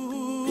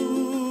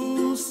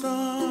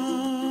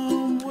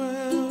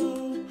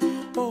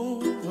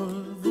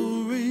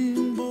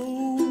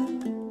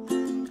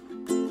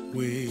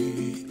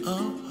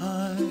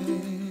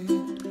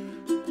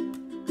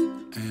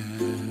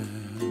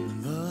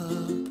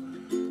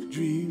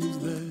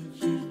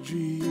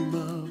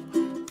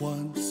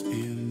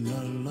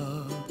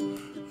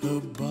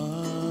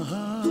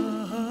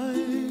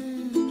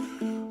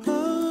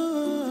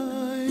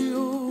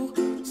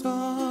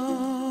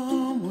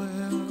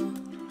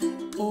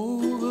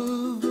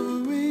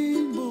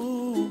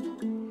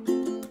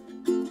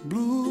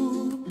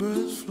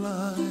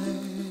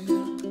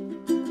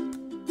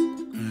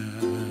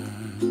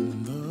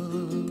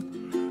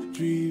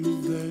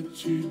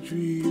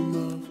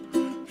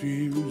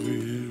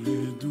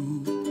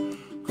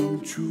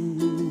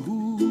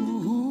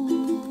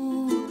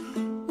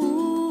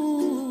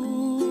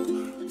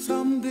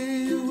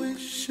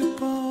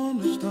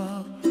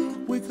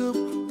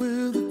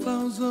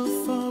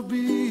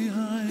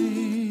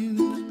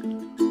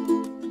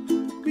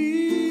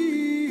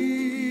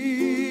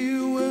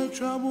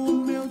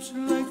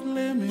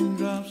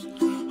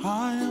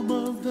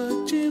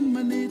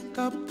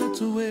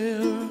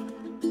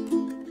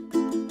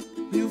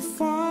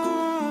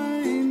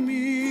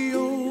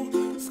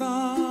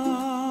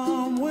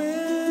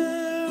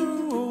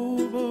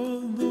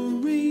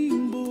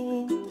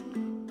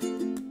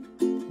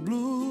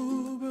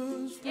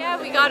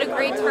 We got a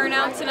great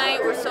turnout tonight.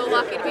 We're so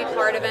lucky to be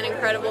part of an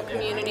incredible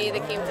community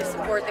that came to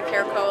support the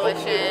CARE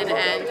Coalition,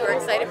 and we're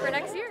excited for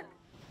next year.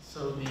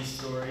 So these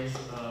stories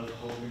of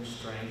hope and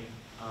strength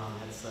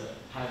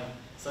have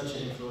such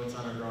an influence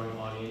on our growing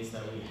audience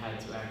that we had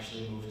to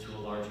actually move to a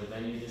larger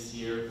venue this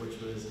year,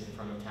 which was in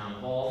front of Town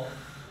Hall,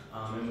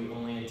 and we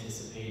only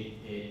anticipate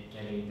it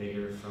getting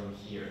bigger from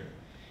here.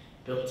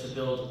 To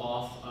build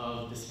off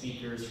of the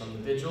speakers from the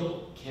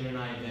vigil, Kim and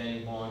I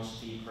then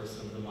launched the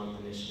Person of the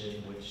Month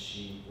initiative, which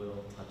she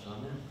will touch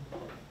on now.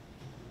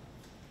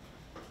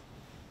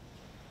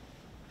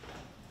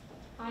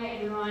 Hi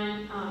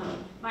everyone,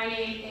 my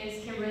name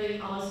is Kimberly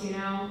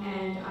Colasuno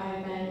and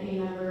I've been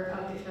a member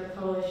of the CARE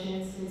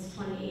Coalition since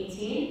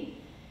 2018.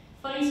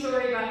 Funny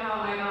story about how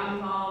I got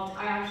involved.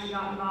 I actually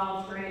got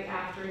involved right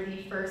after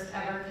the first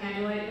ever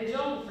Candlelight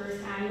Vigil, the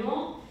first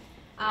annual.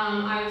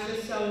 I was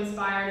just so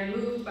inspired and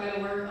moved by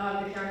the work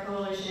of the CARE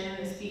Coalition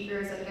and the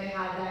speakers that they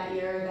had that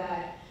year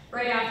that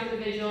right after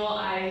the vigil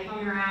I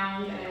hung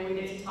around and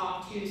waited to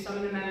talk to some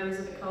of the members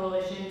of the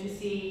coalition to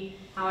see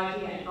how I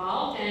could get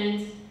involved.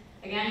 And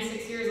again,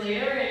 6 years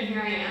later, and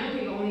here I am.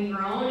 We've only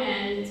grown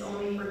and it's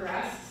only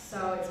progressed,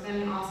 so it's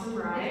been an awesome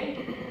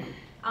ride.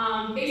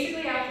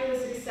 Basically, after the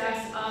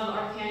success of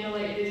our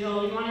Candlelight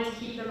Vigil, we wanted to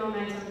keep the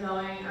momentum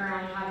going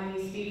around having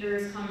these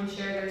speakers come and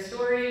share their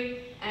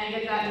story and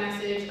get that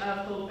message of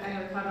hope and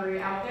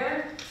recovery out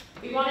there.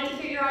 We wanted to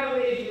figure out a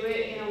way to do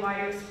it in a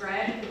wider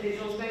spread. The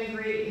vigil's been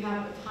great. We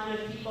have a ton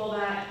of people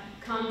that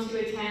come to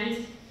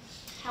attend.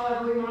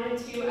 However, we wanted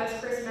to, as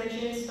Chris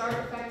mentioned, start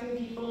affecting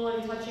people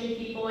and touching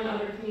people in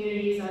other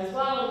communities as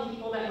well, and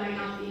people that might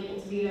not be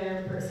able to be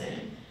there in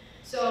person.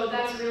 So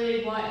that's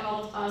really what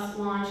helped us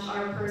launch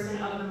our Person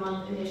of the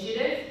Month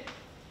initiative.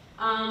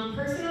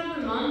 Person of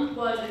the Month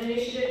was an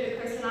initiative that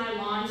Chris and I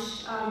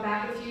launched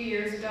back a few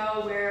years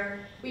ago where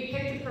we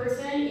picked a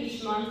person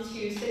each month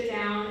to sit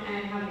down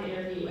and have an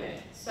interview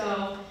with.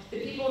 So the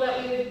people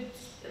that we would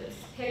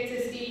pick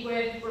to speak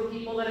with were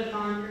people that have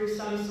gone through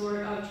some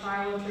sort of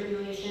trial and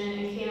tribulation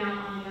and came out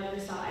on the other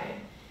side.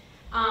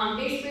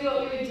 Basically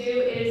what we would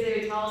do is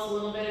they would tell us a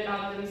little bit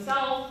about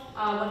themselves,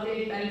 what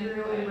they've been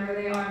through and where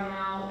they are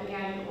now,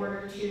 again, in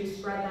order to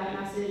spread that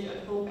message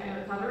of hope and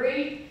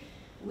recovery.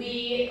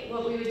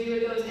 What we would do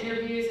with those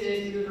interviews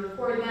is we would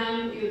record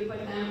them, we would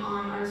put them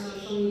on our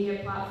social media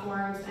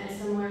platforms, and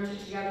similar to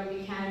Together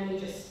We Can, they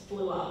just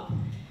blew up.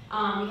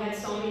 We had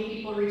so many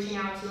people reaching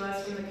out to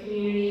us from the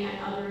community and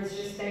others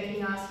just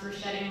thanking us for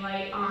shedding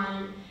light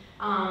on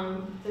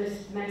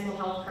this mental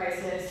health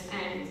crisis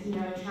and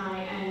try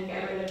and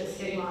get rid of the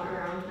stigma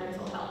around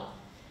mental health.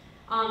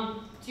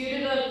 Due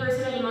to the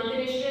Person of the Month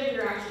initiative, we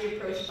were actually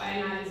approached by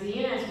a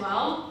magazine as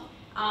well.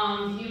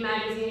 View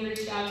Magazine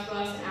reached out to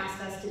us and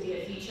asked us to be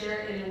a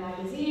feature in the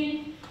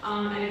magazine.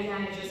 And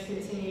again, it just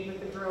continued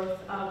with the growth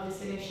of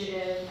this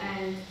initiative,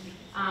 and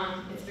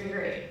it's been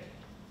great.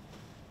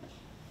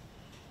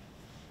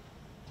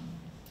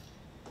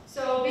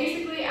 So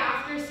basically,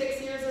 after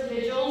 6 years of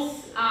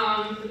vigils,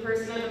 the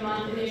Person of the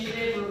Month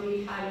initiative, where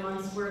we've had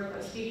months worth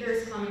of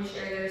speakers come and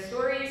share their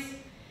stories,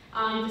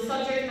 the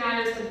subject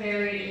matters have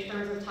varied in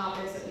terms of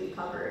topics that we've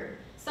covered.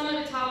 Some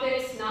of the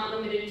topics, not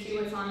limited to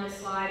what's on this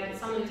slide, but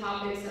some of the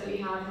topics that we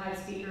have had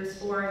speakers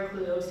for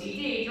include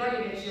OCD, drug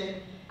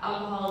addiction,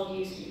 alcohol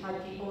abuse. We've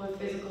had people with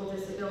physical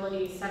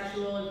disabilities,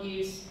 sexual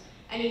abuse,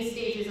 any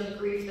stages of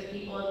grief that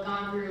people have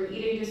gone through,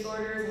 eating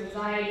disorders,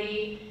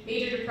 anxiety,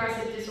 major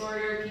depressive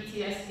disorder,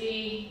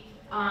 PTSD,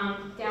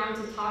 down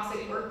to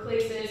toxic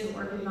workplaces and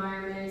work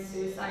environments,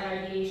 suicide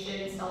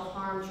ideation,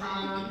 self-harm,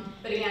 trauma.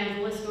 But again,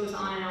 the list goes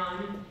on and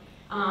on.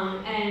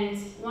 And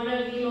one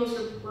of the most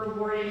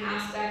rewarding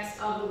aspects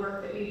of the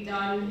work that we've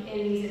done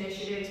in these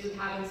initiatives with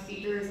having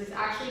speakers is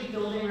actually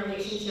building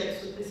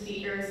relationships with the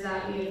speakers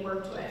that we have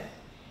worked with.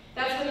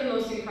 That's been the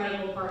most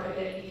incredible part of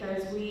it,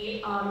 because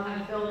we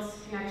have built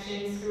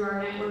connections through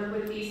our network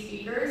with these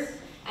speakers,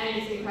 and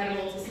it's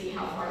incredible to see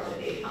how far that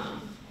they've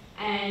come.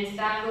 And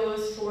that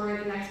goes for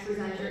the next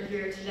presenter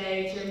here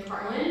today, Jim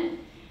Carlin.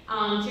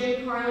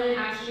 Jim Carlin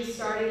actually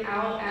started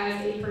out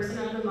as a Person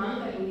of the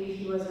Month. I believe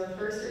he was our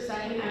first or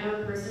second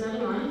ever Person of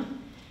the Month.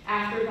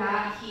 After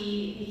that,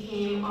 he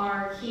became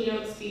our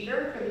keynote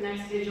speaker for the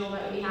next vigil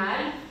that we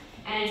had.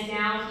 And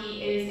now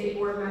he is a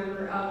board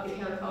member of the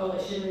CARE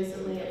Coalition,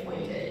 recently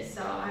appointed.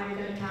 So I'm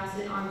going to pass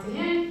it on to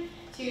him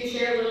to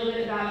share a little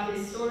bit about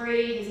his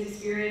story, his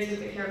experience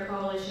with the CARE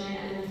Coalition,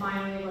 and then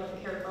finally what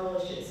the CARE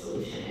Coalition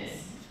solution is.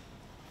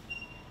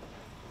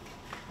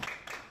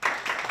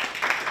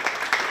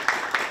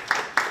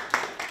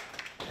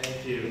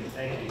 Thank you,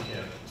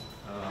 Kim.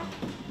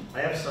 I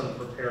have some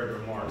prepared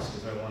remarks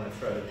because I want to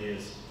try to be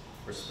as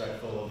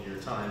respectful of your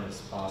time as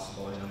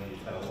possible. I know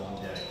you've had a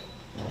long day.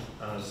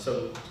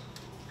 So,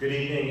 good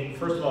evening.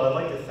 First of all,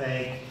 I'd like to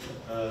thank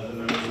the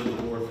members of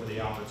the board for the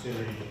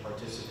opportunity to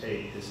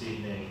participate this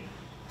evening.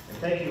 And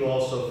thank you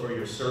also for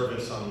your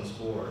service on this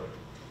board.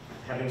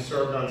 Having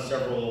served on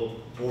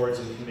several boards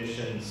and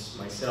commissions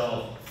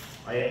myself,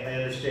 I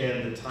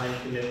understand the time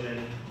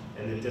commitment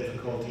and the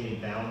difficulty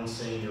in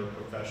balancing your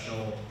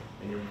professional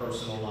and your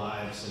personal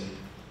lives and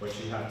what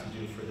you have to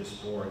do for this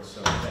board,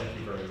 so thank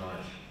you very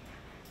much.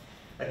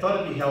 I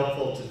thought it'd be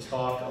helpful to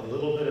talk a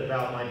little bit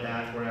about my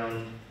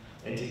background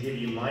and to give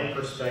you my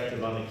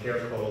perspective on the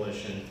CARE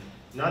Coalition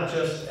not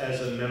just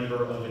as a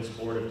member of its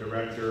board of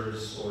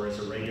directors or as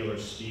a regular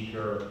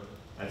speaker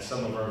at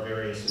some of our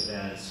various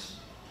events,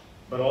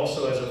 but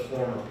also as a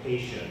former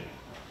patient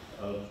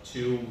of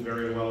two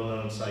very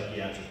well-known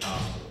psychiatric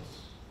hospitals.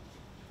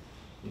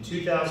 In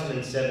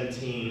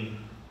 2017,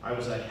 I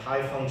was a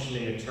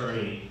high-functioning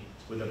attorney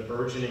with a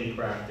burgeoning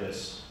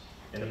practice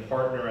and a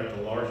partner at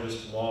the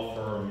largest law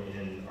firm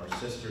in our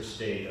sister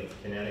state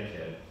of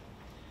Connecticut.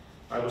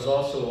 I was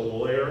also a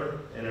lawyer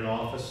and an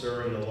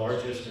officer in the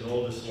largest and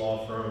oldest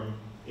law firm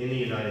in the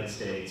United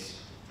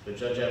States, the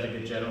Judge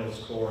Advocate General's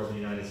Corps of the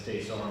United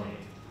States Army.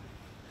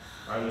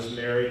 I was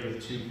married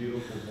with two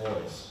beautiful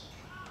boys.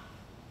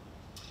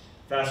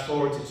 Fast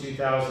forward to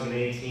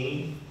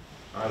 2018,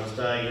 I was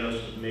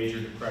diagnosed with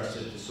major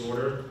depressive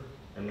disorder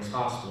and was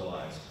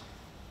hospitalized.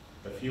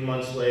 A few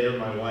months later,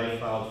 my wife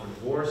filed for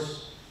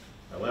divorce.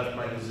 I left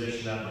my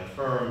position at my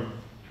firm,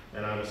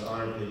 and I was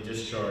honorably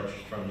discharged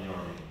from the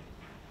Army.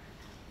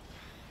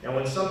 Now,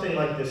 when something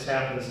like this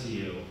happens to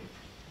you,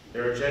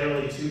 there are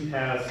generally two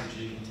paths that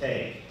you can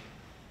take.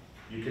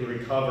 You can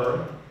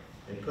recover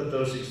and put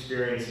those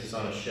experiences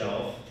on a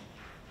shelf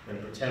and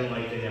pretend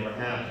like they never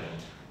happened.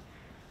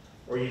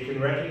 Or you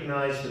can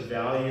recognize the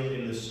value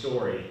in the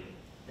story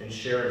and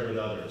share it with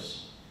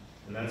others.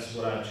 And that's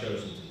what I've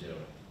chosen to do.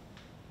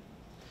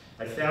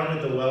 I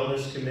founded the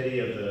Wellness Committee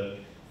of the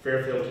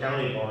Fairfield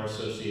County Bar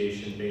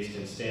Association based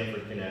in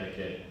Stamford,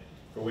 Connecticut,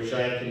 for which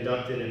I have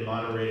conducted and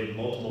moderated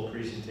multiple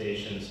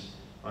presentations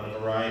on a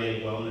variety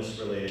of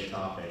wellness-related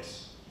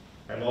topics.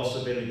 I've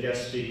also been a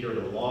guest speaker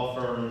to law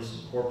firms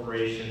and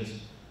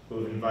corporations who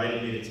have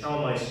invited me to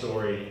tell my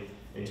story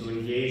and to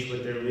engage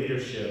with their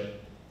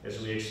leadership as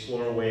we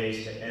explore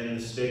ways to end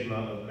the stigma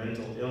of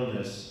mental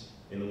illness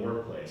in the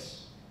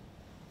workplace.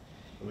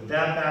 And with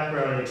that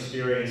background and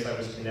experience, I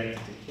was connected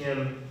to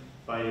Kim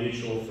by a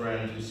mutual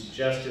friend who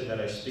suggested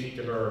that I speak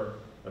to her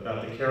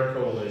about the CARE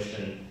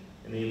Coalition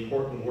and the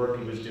important work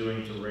it was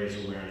doing to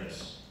raise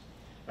awareness.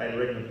 I had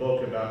written a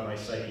book about my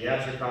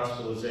psychiatric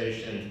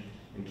hospitalization,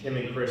 and Kim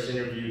and Chris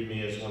interviewed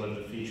me as one of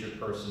the featured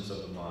persons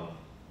of the month.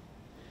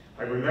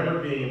 I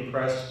remember being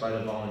impressed by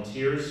the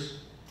volunteers,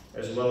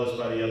 as well as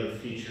by the other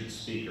featured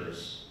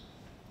speakers.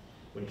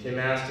 When Kim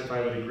asked if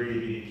I would agree to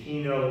be the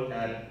keynote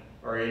at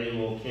our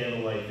annual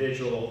candlelight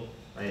vigil,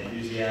 I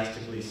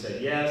enthusiastically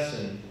said yes,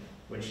 and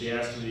when she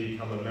asked me to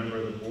become a member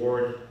of the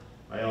board,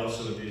 I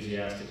also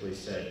enthusiastically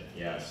said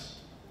yes.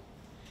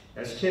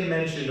 As Kim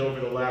mentioned,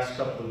 over the last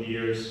couple of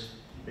years,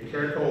 the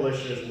CARE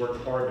Coalition has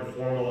worked hard to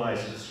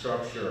formalize its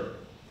structure,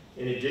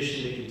 in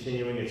addition to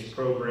continuing its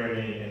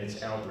programming and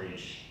its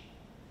outreach.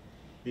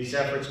 These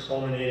efforts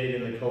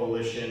culminated in the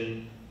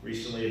coalition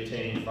recently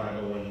obtaining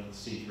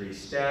 501c3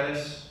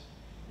 status,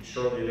 and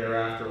shortly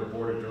thereafter a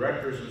board of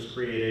directors was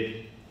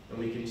created, and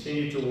we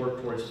continue to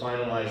work towards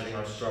finalizing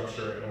our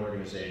structure and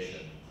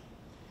organization.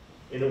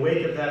 In the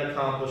wake of that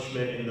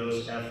accomplishment and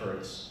those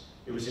efforts,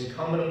 it was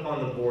incumbent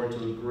upon the board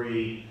to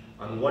agree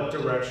on what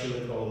direction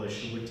the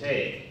coalition would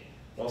take,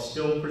 while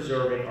still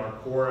preserving our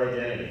core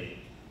identity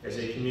as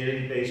a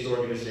community-based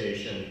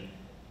organization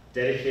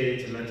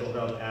dedicated to mental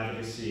health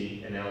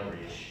advocacy and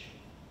outreach.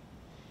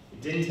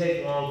 It didn't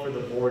take long for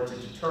the board to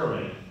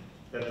determine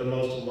that the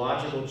most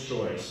logical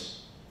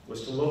choice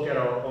was to look at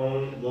our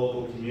own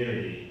local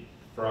community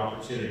for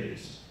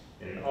opportunities.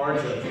 And in our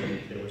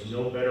judgment, there was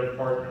no better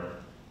partner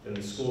than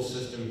the school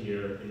system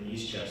here in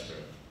Eastchester.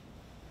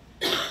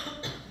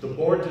 The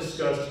board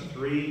discussed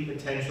 3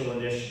 potential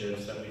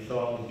initiatives that we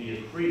thought would be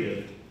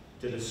accretive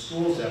to the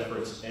school's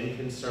efforts and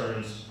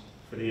concerns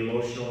for the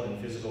emotional and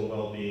physical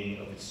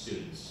well-being of its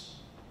students.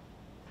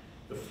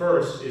 The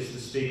first is the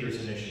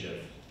Speakers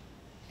Initiative.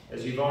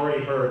 As you've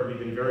already heard, we've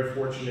been very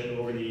fortunate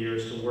over the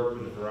years to work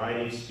with a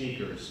variety of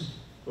speakers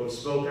who have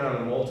spoken on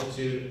a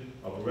multitude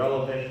of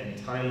relevant and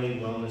timely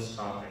wellness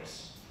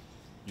topics.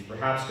 You've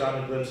perhaps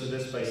gotten a glimpse of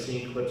this by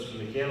seeing clips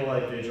from the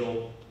Candlelight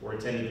Vigil or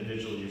attended the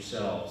vigil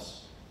yourselves.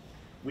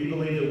 We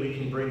believe that we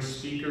can bring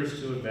speakers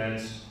to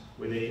events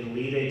where they can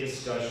lead a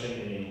discussion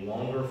in a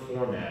longer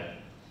format,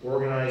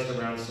 organized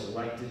around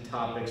selected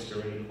topics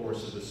during the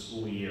course of the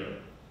school year.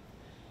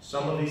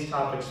 Some of these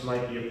topics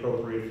might be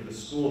appropriate for the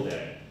school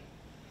day.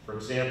 For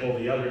example,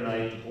 the other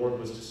night, the board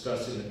was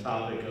discussing the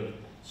topic of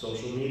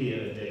social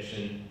media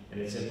addiction and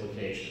its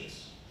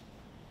implications.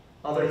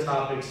 Other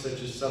topics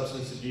such as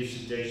substance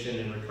abuse addiction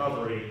and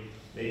recovery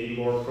may be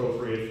more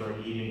appropriate for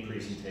an evening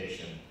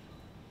presentation.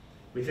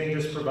 We think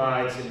this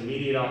provides an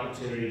immediate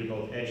opportunity to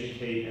both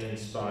educate and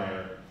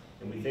inspire,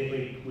 and we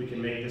think we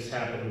can make this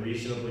happen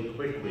reasonably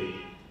quickly,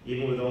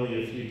 even with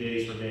only a few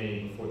days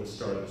remaining before the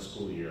start of the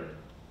school year.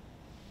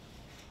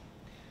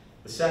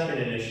 The second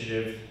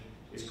initiative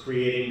is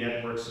creating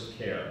networks of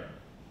care.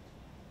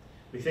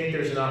 We think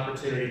there's an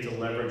opportunity to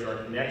leverage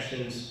our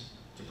connections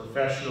to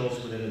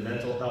professionals within the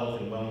mental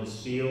health and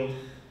wellness field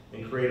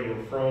and create a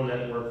referral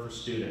network for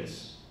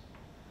students.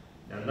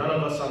 Now, none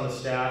of us on the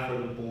staff or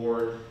the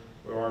board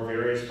or our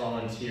various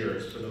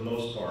volunteers, for the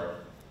most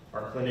part,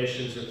 are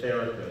clinicians or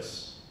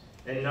therapists,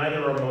 and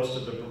neither are most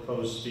of the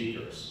proposed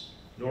speakers,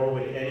 nor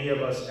would any of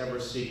us ever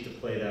seek to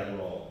play that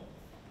role.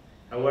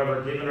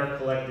 However, given our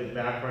collective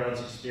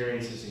backgrounds,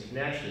 experiences, and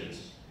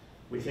connections,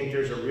 we think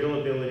there's a real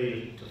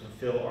ability to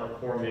fulfill our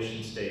core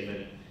mission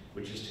statement,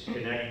 which is to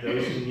connect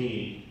those who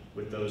need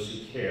with those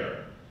who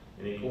care.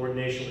 And in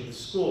coordination with the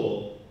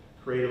school,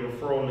 create a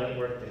referral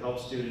network to help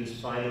students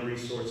find the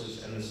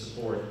resources and the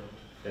support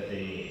that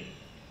they need.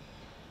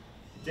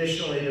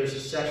 Additionally, there's a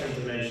second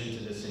dimension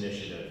to this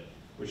initiative,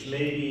 which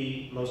may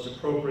be most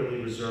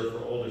appropriately reserved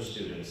for older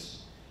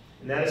students,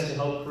 and that is to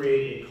help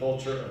create a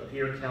culture of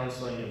peer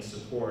counseling and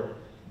support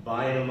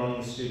by and among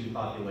the student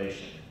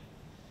population.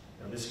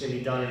 Now, this can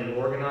be done in an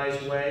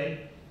organized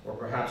way or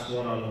perhaps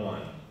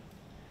one-on-one.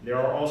 There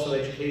are also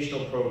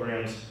educational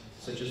programs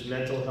such as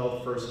mental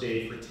health first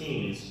aid for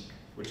teens,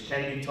 which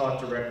can be taught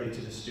directly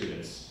to the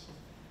students.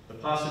 The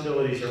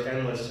possibilities are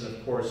endless, and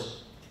of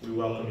course, we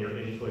welcome your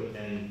input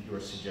and your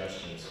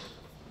suggestions.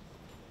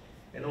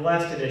 And the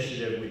last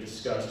initiative we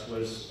discussed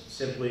was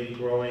simply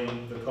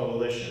growing the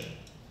coalition.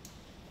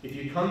 If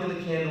you come to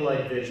the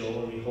Candlelight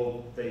Vigil, and we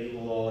hope that you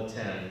will all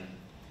attend,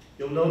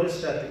 you'll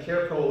notice that the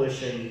CARE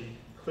Coalition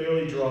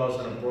clearly draws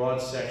on a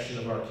broad section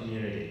of our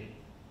community.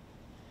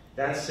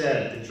 That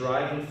said, the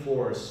driving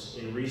force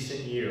in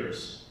recent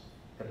years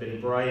have been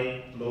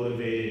bright,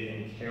 motivated,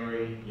 and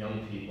caring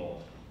young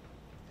people.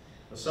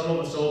 Now, some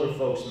of us older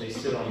folks may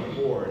sit on the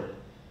board,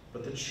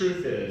 but the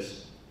truth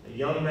is that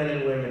young men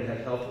and women have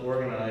helped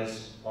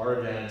organize our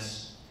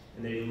events,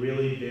 and they've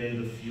really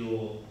been the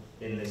fuel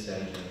in this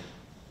engine.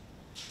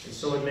 And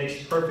so it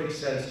makes perfect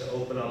sense to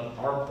open up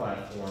our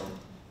platform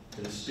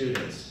to the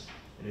students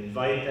and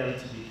invite them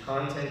to be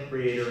content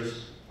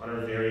creators on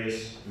our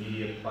various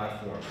media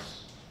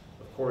platforms.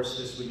 Of course,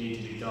 this would need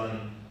to be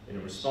done in a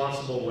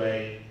responsible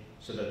way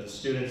so that the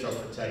students are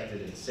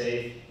protected and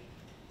safe.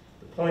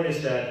 The point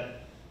is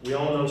that we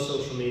all know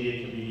social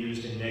media can be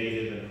used in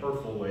negative and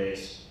hurtful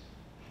ways.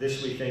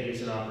 This, we think,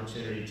 is an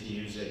opportunity to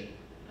use it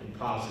in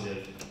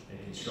positive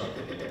and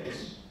constructive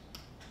ways.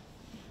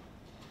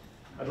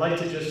 I'd like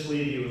to just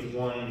leave you with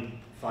one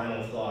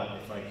final thought,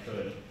 if I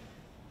could.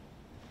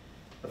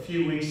 A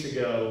few weeks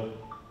ago,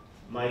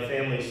 my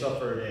family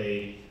suffered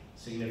a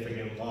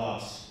significant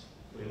loss.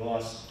 We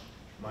lost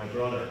my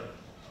brother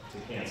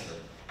to cancer.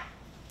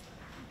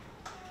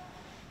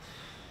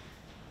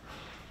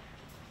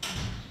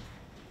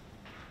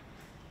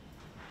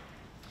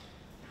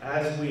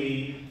 As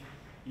we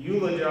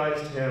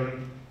eulogized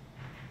him,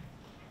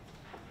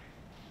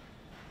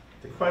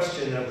 the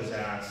question that was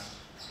asked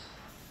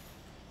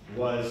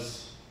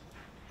was,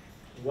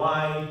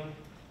 why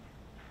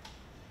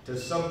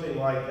does something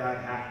like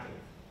that happen?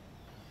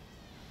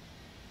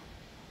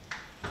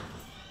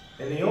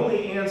 And the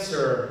only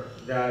answer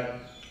that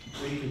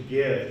we could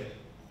give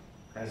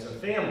as a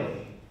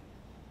family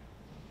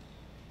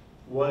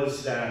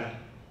was that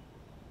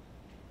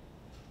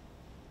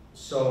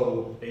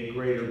so a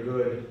greater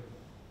good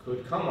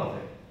could come of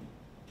it.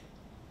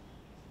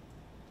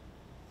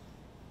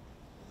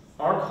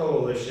 Our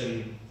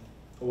coalition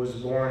was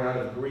born out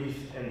of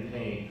grief and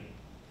pain.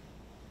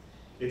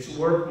 Its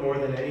work, more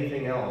than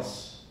anything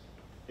else,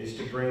 is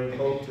to bring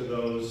hope to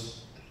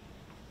those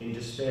in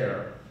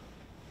despair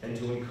and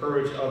to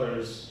encourage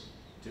others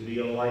to be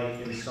a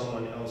light in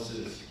someone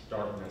else's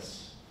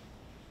darkness.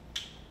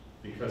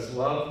 Because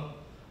love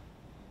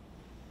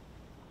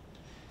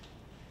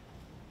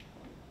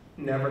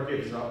never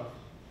gives up.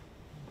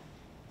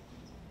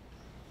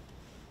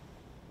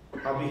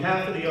 On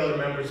behalf of the other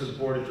members of the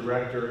Board of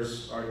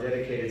Directors, our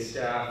dedicated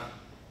staff,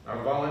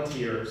 our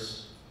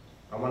volunteers,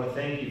 I want to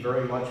thank you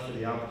very much for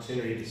the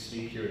opportunity to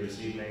speak here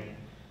this evening.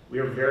 We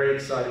are very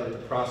excited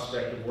with the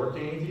prospect of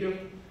working with you.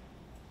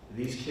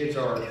 These kids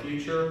are our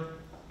future.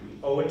 We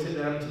owe it to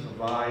them to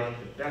provide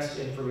the best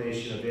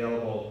information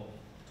available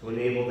to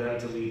enable them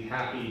to lead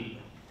happy,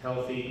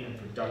 healthy, and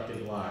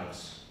productive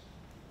lives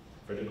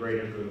for the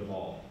greater good of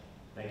all.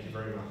 Thank you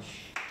very much.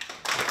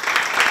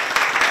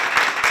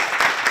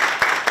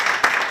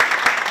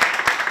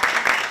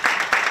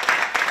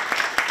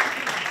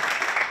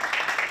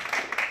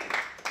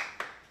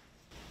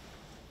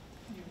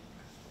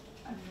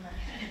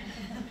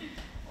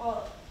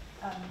 Well,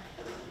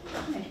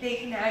 I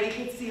think now you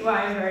can see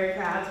why I'm very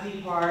proud to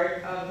be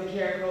part of the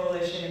CARE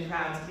Coalition and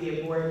proud to be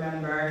a board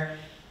member.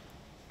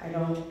 I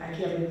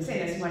can't even say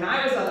this, when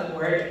I was on the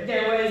board,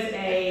 there was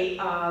a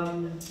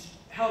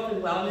health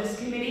and wellness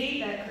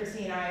committee that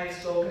Chrissy and I have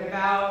spoken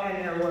about,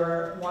 and there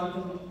were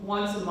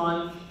once a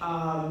month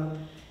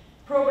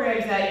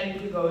programs that you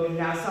could go to.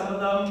 Now some of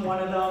them, one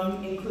of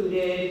them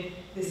included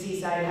the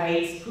Seaside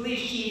Heights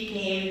Police Chief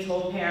came and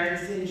told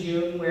parents in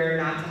June where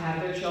not to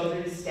have their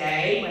children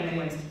stay when they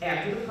went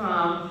after the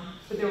prom.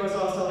 But there was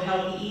also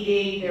healthy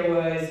eating, there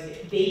was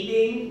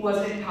vaping,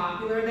 wasn't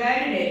popular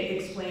then, and it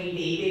explained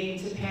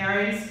vaping to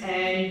parents.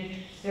 And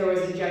there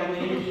was a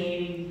gentleman who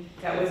came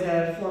that was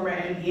a former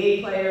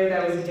NBA player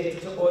that was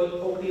addicted to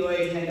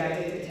opioids and then got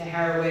addicted to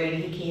heroin,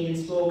 and he came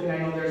and spoke. And I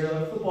know there's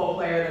a football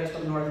player that's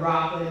from North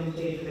Rockland and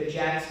played for the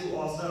Jets who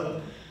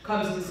also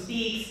comes and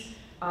speaks.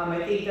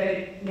 I think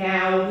that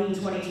now in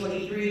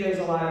 2023, there's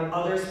a lot of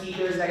other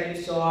speakers that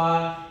you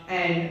saw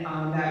and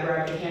that were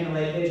at the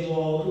candlelight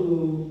vigil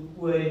who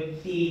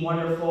would be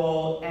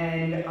wonderful.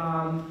 And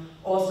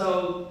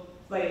also,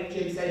 like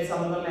Jim said,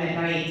 some of them at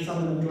night, some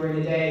of them during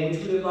the day, which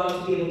we would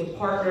love to be able to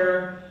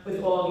partner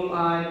with all of you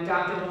on.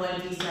 Dr.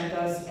 Valenti sent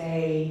us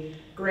a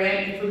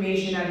grant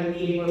information at a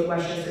meeting with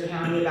Westchester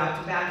County about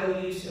tobacco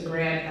use, a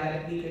grant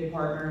that we could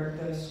partner,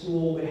 the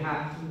school would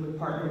have, we would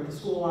partner with the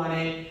school on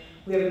it.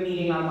 We have a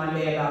meeting on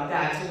Monday about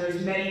that. So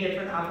there's many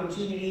different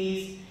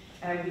opportunities,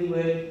 and we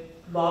would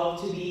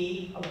love to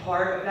be a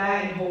part of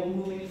that and hope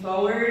moving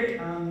forward.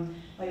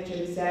 Like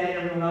Jim said and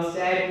everyone else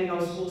said, we know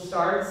school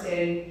starts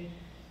in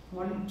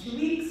 2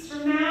 weeks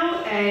from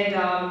now,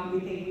 and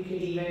we think we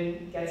could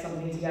even get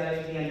something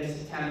together for the end of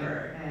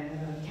September and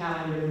a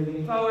calendar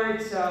moving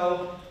forward.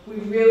 So we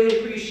really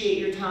appreciate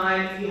your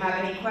time. If you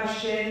have any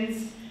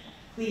questions,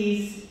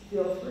 please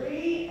feel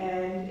free,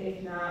 and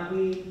if not,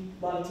 we'd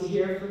love to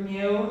hear from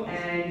you,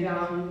 and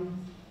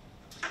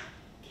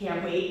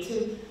can't wait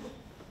to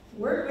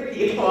work with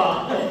you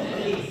all.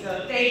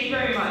 So thank you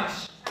very much.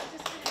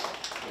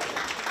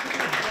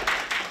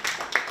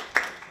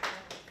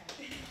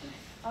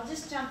 I'll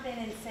just jump in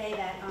and say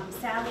that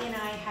Sally and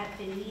I had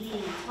been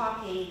meeting and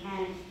talking,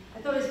 and I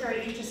thought it was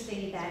very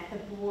interesting that the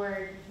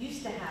board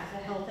used to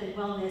have a health and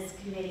wellness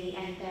committee,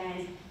 and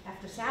then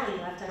after Sally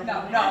left, I don't know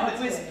what happened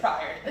to it was it.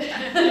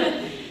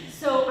 prior.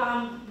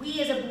 So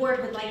we as a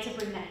board would like to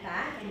bring that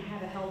back and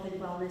have a health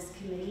and wellness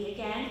committee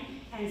again.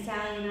 And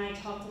Sally and I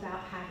talked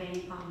about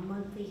having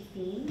monthly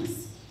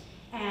themes.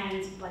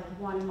 And like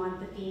 1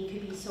 month the theme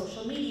could be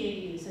social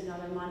media use,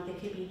 another month it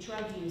could be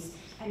drug use.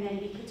 And then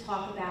we could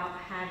talk about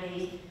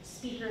having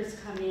speakers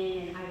come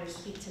in and either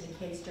speak to the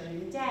kids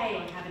during the day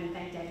or have an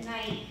event at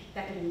night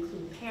that could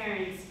include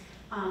parents.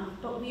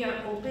 But we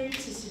are open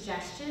to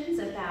suggestions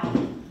about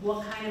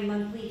what kind of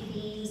monthly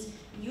themes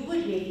you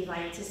would maybe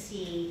like to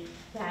see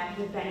that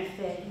would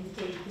benefit, you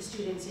think, the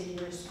students in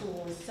your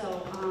schools.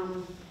 So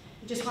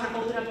we just want to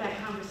open up that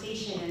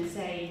conversation and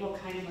say what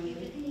kind of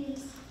monthly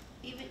themes.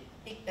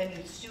 I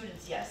mean,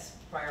 students, yes,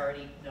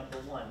 priority number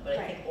one, but I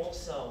Right. think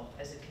also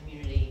as a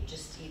community,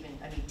 just even,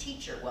 I mean,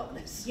 teacher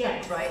wellness,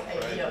 Yes. right?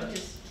 Right. You know,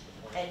 just,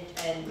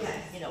 and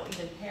Yes. you know,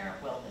 even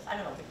parent wellness. I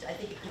don't know, but I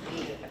think it could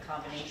be a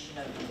combination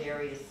of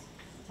various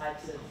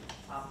types of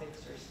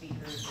topics or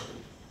speakers or,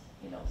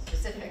 you know,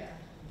 specific.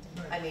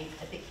 I mean,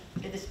 I think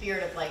in the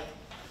spirit of like,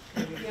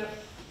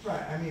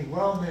 Right, I mean,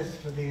 wellness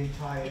for the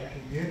entire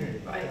community,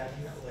 Right.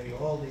 definitely,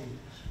 all the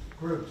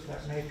groups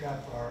that make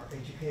up our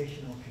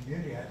educational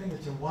community. I think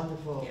it's a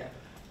wonderful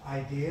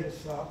idea to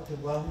start with the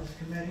wellness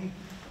committee.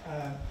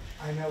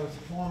 I know as a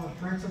former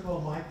principal,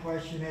 my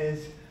question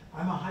is,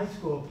 I'm a high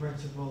school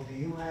principal, do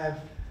you have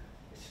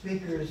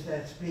speakers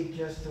that speak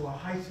just to a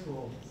high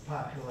school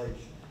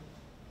population?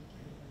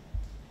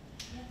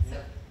 So,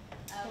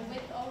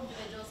 with all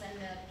individuals and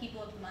the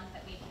people of the month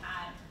that we've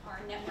had,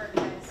 our network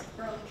has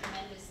grown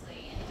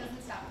tremendously, and it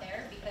doesn't stop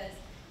there because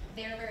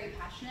they're very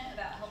passionate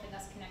about helping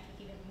us connect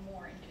with even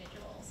more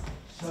individuals.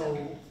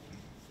 So,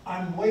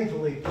 I'm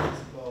Waverly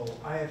principal.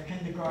 I have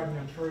kindergarten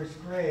and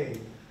first grade.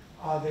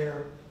 Are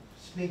there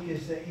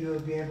speakers that you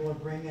would be able to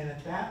bring in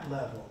at that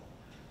level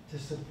to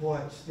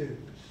support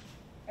students?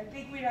 I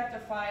think we'd have to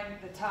find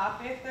the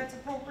topic that's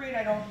appropriate.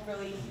 I don't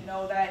really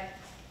know that,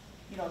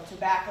 you know,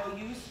 tobacco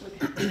use would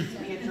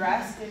be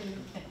addressed, and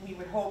we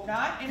would hope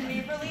not in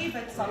Waverly,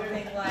 but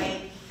something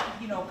like,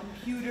 you know,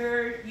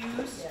 computer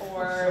use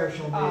or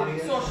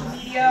social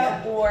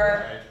media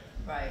or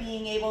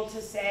being able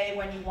to say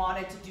when you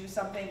wanted to do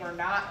something or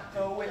not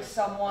go with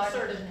someone,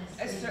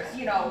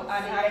 you know,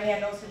 on how to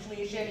handle a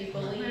situation.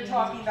 We were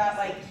talking about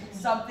like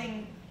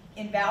something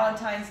in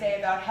Valentine's Day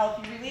about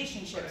healthy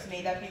relationships.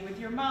 May that be with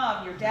your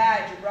mom, your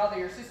dad, your brother,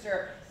 your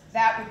sister.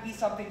 That would be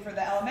something for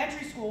the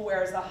elementary school,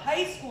 whereas the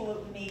high school it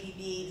would maybe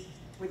be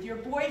with your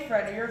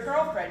boyfriend or your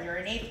girlfriend. You're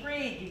in 8th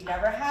grade, you've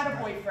never had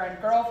a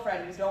boyfriend,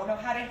 girlfriend, you don't know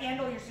how to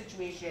handle your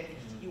situation.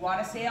 You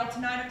want to stay out to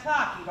 9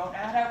 o'clock, you don't know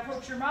how to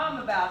approach your mom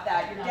about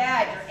that, your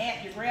dad, your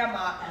aunt, your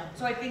grandma.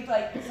 So I think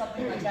like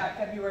something like that,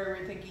 February,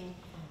 we're thinking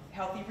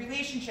healthy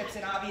relationships,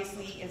 and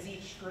obviously as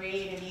each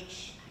grade and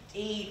each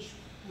age,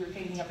 we're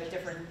thinking of a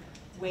different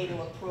way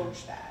to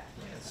approach that.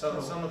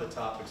 Some of the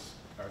topics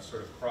are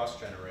sort of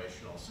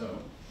cross-generational, so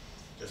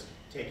just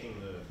taking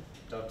the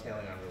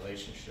dovetailing on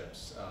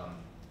relationships,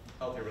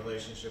 healthy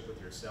relationship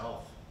with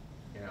yourself.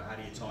 You know, how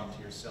do you talk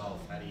to yourself?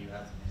 How do you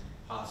have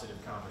positive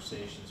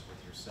conversations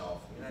with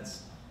yourself? I mean,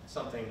 that's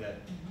something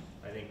that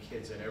I think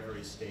kids at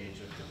every stage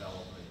of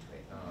development,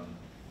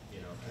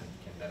 you know,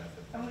 can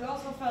benefit from. And we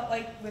also felt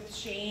like with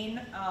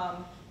Shane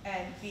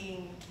and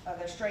being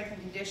the strength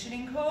and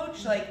conditioning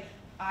coach, like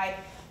I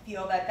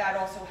feel that that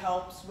also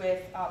helps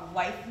with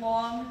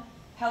lifelong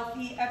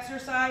healthy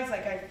exercise.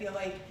 Like I feel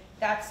like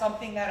that's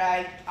something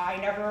that I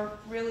never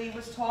really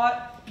was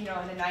taught, you know,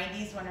 in the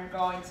 90s when we were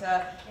going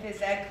to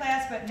phys ed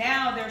class, but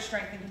now there's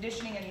strength and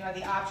conditioning and you have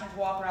the option to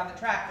walk around the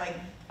track. Like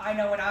I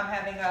know when I'm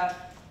having a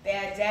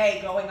bad day,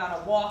 going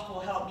on a walk will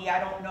help me. I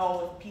don't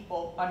know if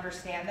people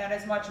understand that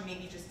as much, and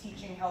maybe just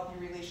teaching healthy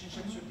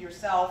relationships with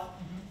yourself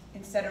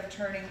instead of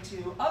turning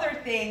to other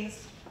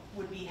things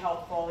would be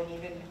helpful, and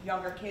even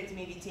younger kids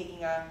maybe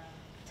taking a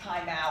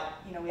time out.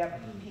 You know, we have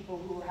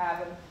people who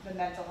have the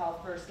mental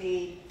health first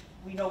aid.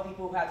 We know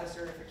people who have the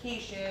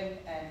certification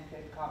and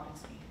could come and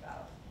speak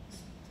about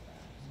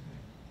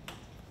it.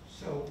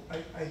 So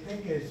I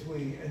think as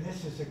we, and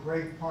this is a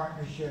great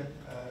partnership,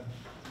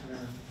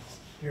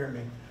 hear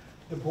me.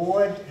 The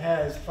board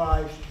has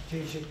 5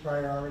 strategic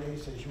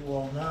priorities, as you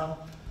all know.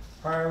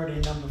 Priority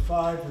number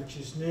 5, which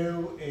is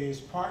new, is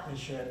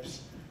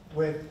partnerships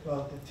with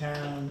both the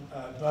town,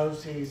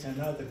 BOCES, and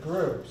other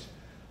groups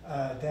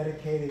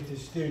dedicated to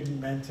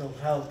student mental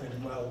health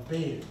and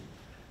well-being.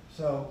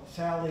 So,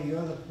 Sally,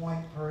 you're the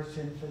point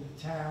person for the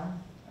town.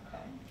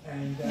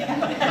 And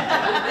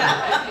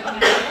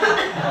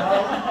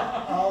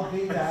I'll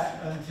be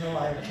that until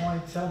I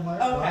appoint someone.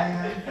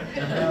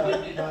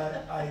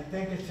 But I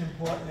think it's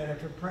important that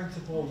if a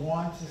principal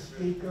wants a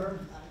speaker,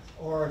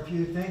 or if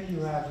you think you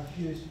have a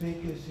few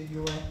speakers that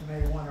you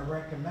may want to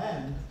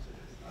recommend,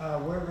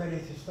 we're ready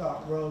to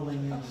start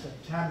rolling in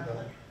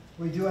September.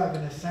 We do have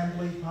an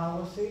assembly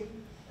policy,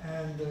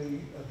 and the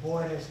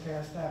board has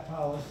passed that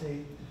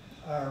policy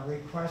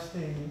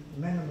requesting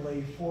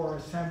minimally 4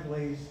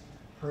 assemblies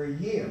per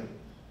year,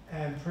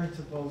 and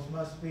principals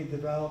must be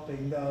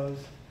developing those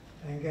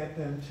and get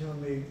them to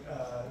me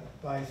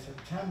by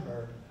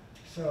September.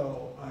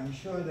 So I'm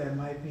sure there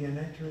might be an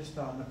interest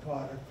on the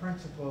part of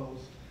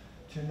principals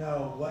to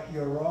know what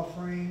you're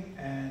offering,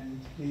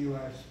 and do you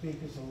have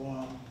speakers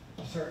along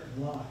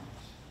certain lines.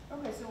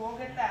 Okay, so we'll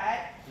get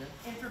that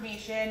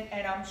information,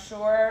 and I'm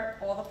sure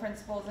all the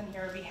principals in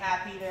here would be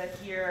happy to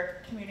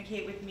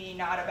communicate with me,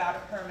 not about a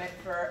permit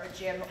for a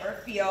gym or a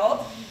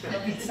field. It'll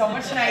be so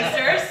much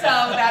nicer, so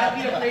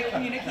that'll be a great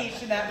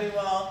communication that we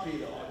will. It'll be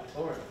the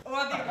auditorium.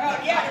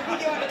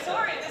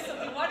 This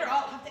will be wonderful.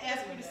 I'll have to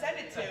ask who to send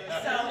it to,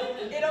 so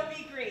it'll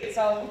be great.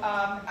 So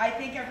I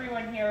think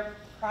everyone here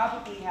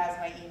probably has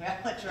my email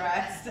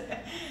address.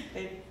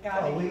 They've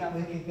got it. We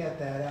can get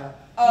that out.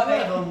 Oh, do you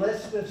have a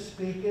list of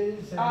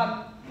speakers?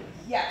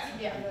 Yes.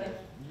 Yeah.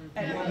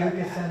 You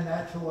can send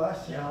that to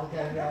us, and I'll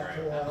get it out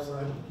to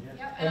our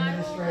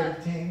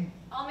administrative team.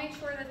 I'll make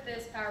sure that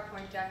this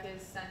PowerPoint deck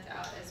is sent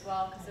out as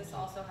well, because this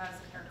also has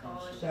the Care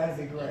Coalition That'd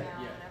be great. email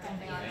and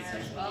everything on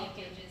there as well.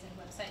 Pages and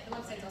website. The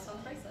website's also on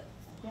the bracelet.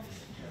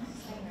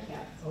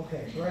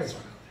 Okay, great.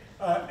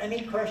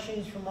 Any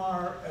questions from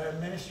our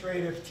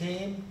administrative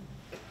team?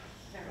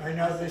 I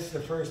know this is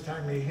the first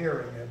time you're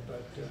hearing it,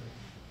 but.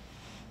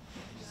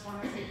 Just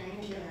want to say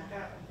thank you.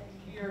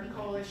 Your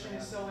coalition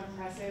is so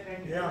impressive,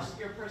 and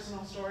your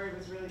personal story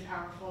was really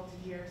powerful to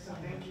hear, so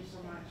thank you so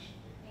much.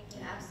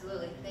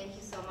 Absolutely, thank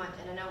you so much.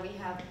 And I know we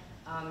have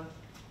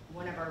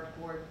one of our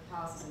board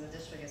policies in the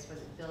district is for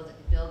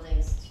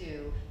buildings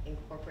to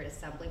incorporate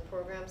assembly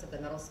programs at the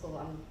middle school.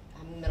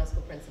 I'm the middle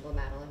school principal,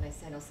 Madeline.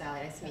 I know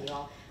Sally. Nice to meet you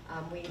all.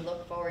 We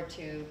look forward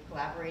to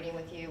collaborating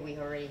with you. We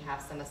already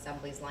have some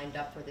assemblies lined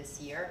up for this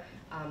year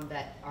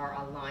that are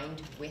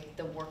aligned with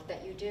the work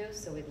that you do.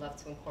 So we'd love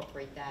to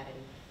incorporate that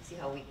and see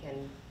how we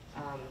can,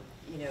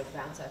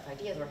 bounce off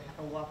ideas or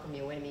welcome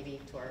you in maybe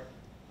to our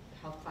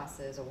health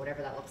classes or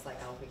whatever that looks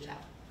like. I'll reach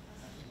out.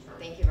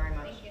 Thank you very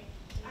much. Thank you.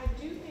 I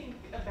do think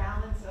a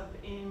balance of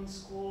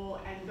in-school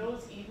and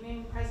those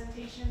evening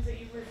presentations that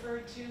you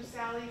referred to,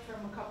 Sally,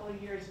 from a couple of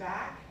years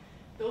back,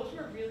 those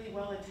were really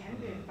well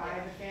attended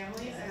by the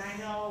families, and I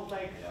know,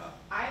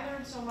 I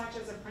learned so much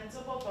as a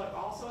principal, but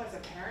also as a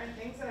parent,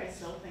 things that I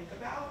still think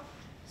about.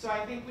 So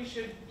I think we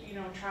should,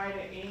 try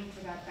to aim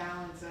for that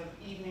balance of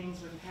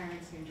evenings when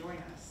parents can join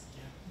us.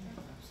 Yeah,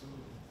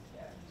 absolutely.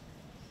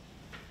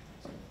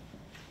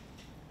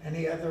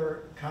 Any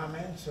other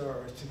comments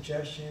or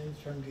suggestions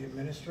from the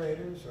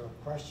administrators or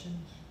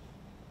questions?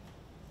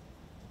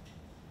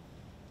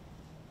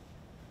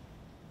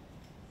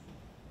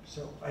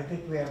 So I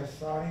think we have a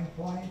starting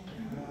point.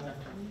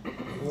 The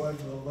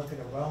board will look at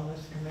a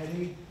wellness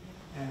committee,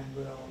 and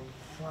we'll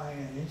try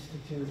and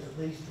institute at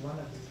least one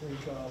of the 3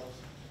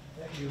 goals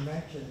that you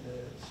mentioned,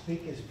 the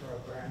speakers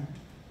program,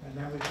 and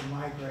then we can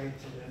migrate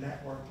to the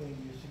networking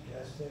you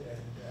suggested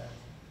and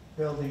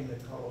building the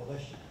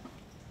coalition.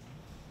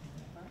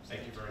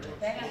 Thank you very much.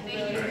 Thank you.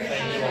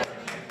 Thank you all.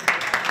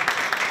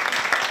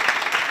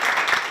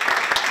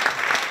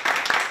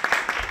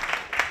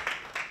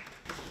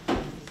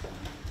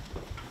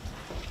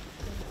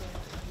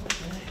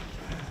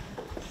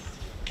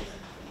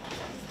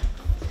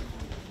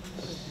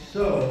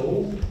 So,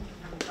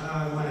 I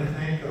want to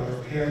thank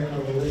our Care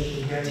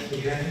Coalition guests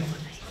again,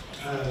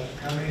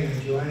 coming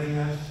and joining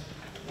us.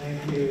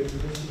 Thank you,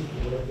 Christy,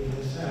 for working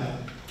this out.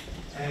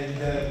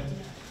 And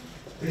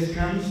this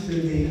comes to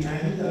the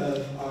end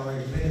of our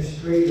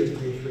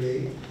administrative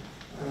retreat.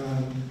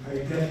 I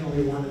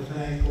definitely want to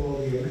thank all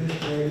the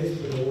administrators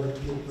for the work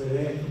you put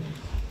in.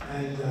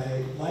 And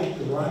I like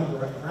the round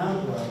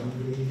robin.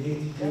 We need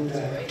to do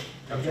that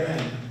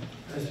again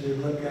as we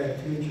look at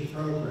future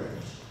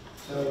programs.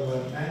 So,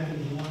 Andrew,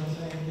 do you want to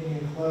say anything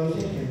in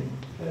closing? And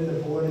then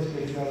the board is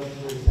going to go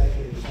into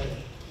executive session.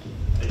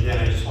 Again,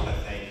 I just want to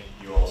thank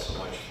you all so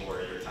much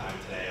for your time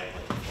today.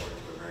 I'm looking forward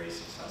to a very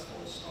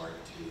successful start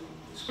to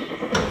the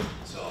school year.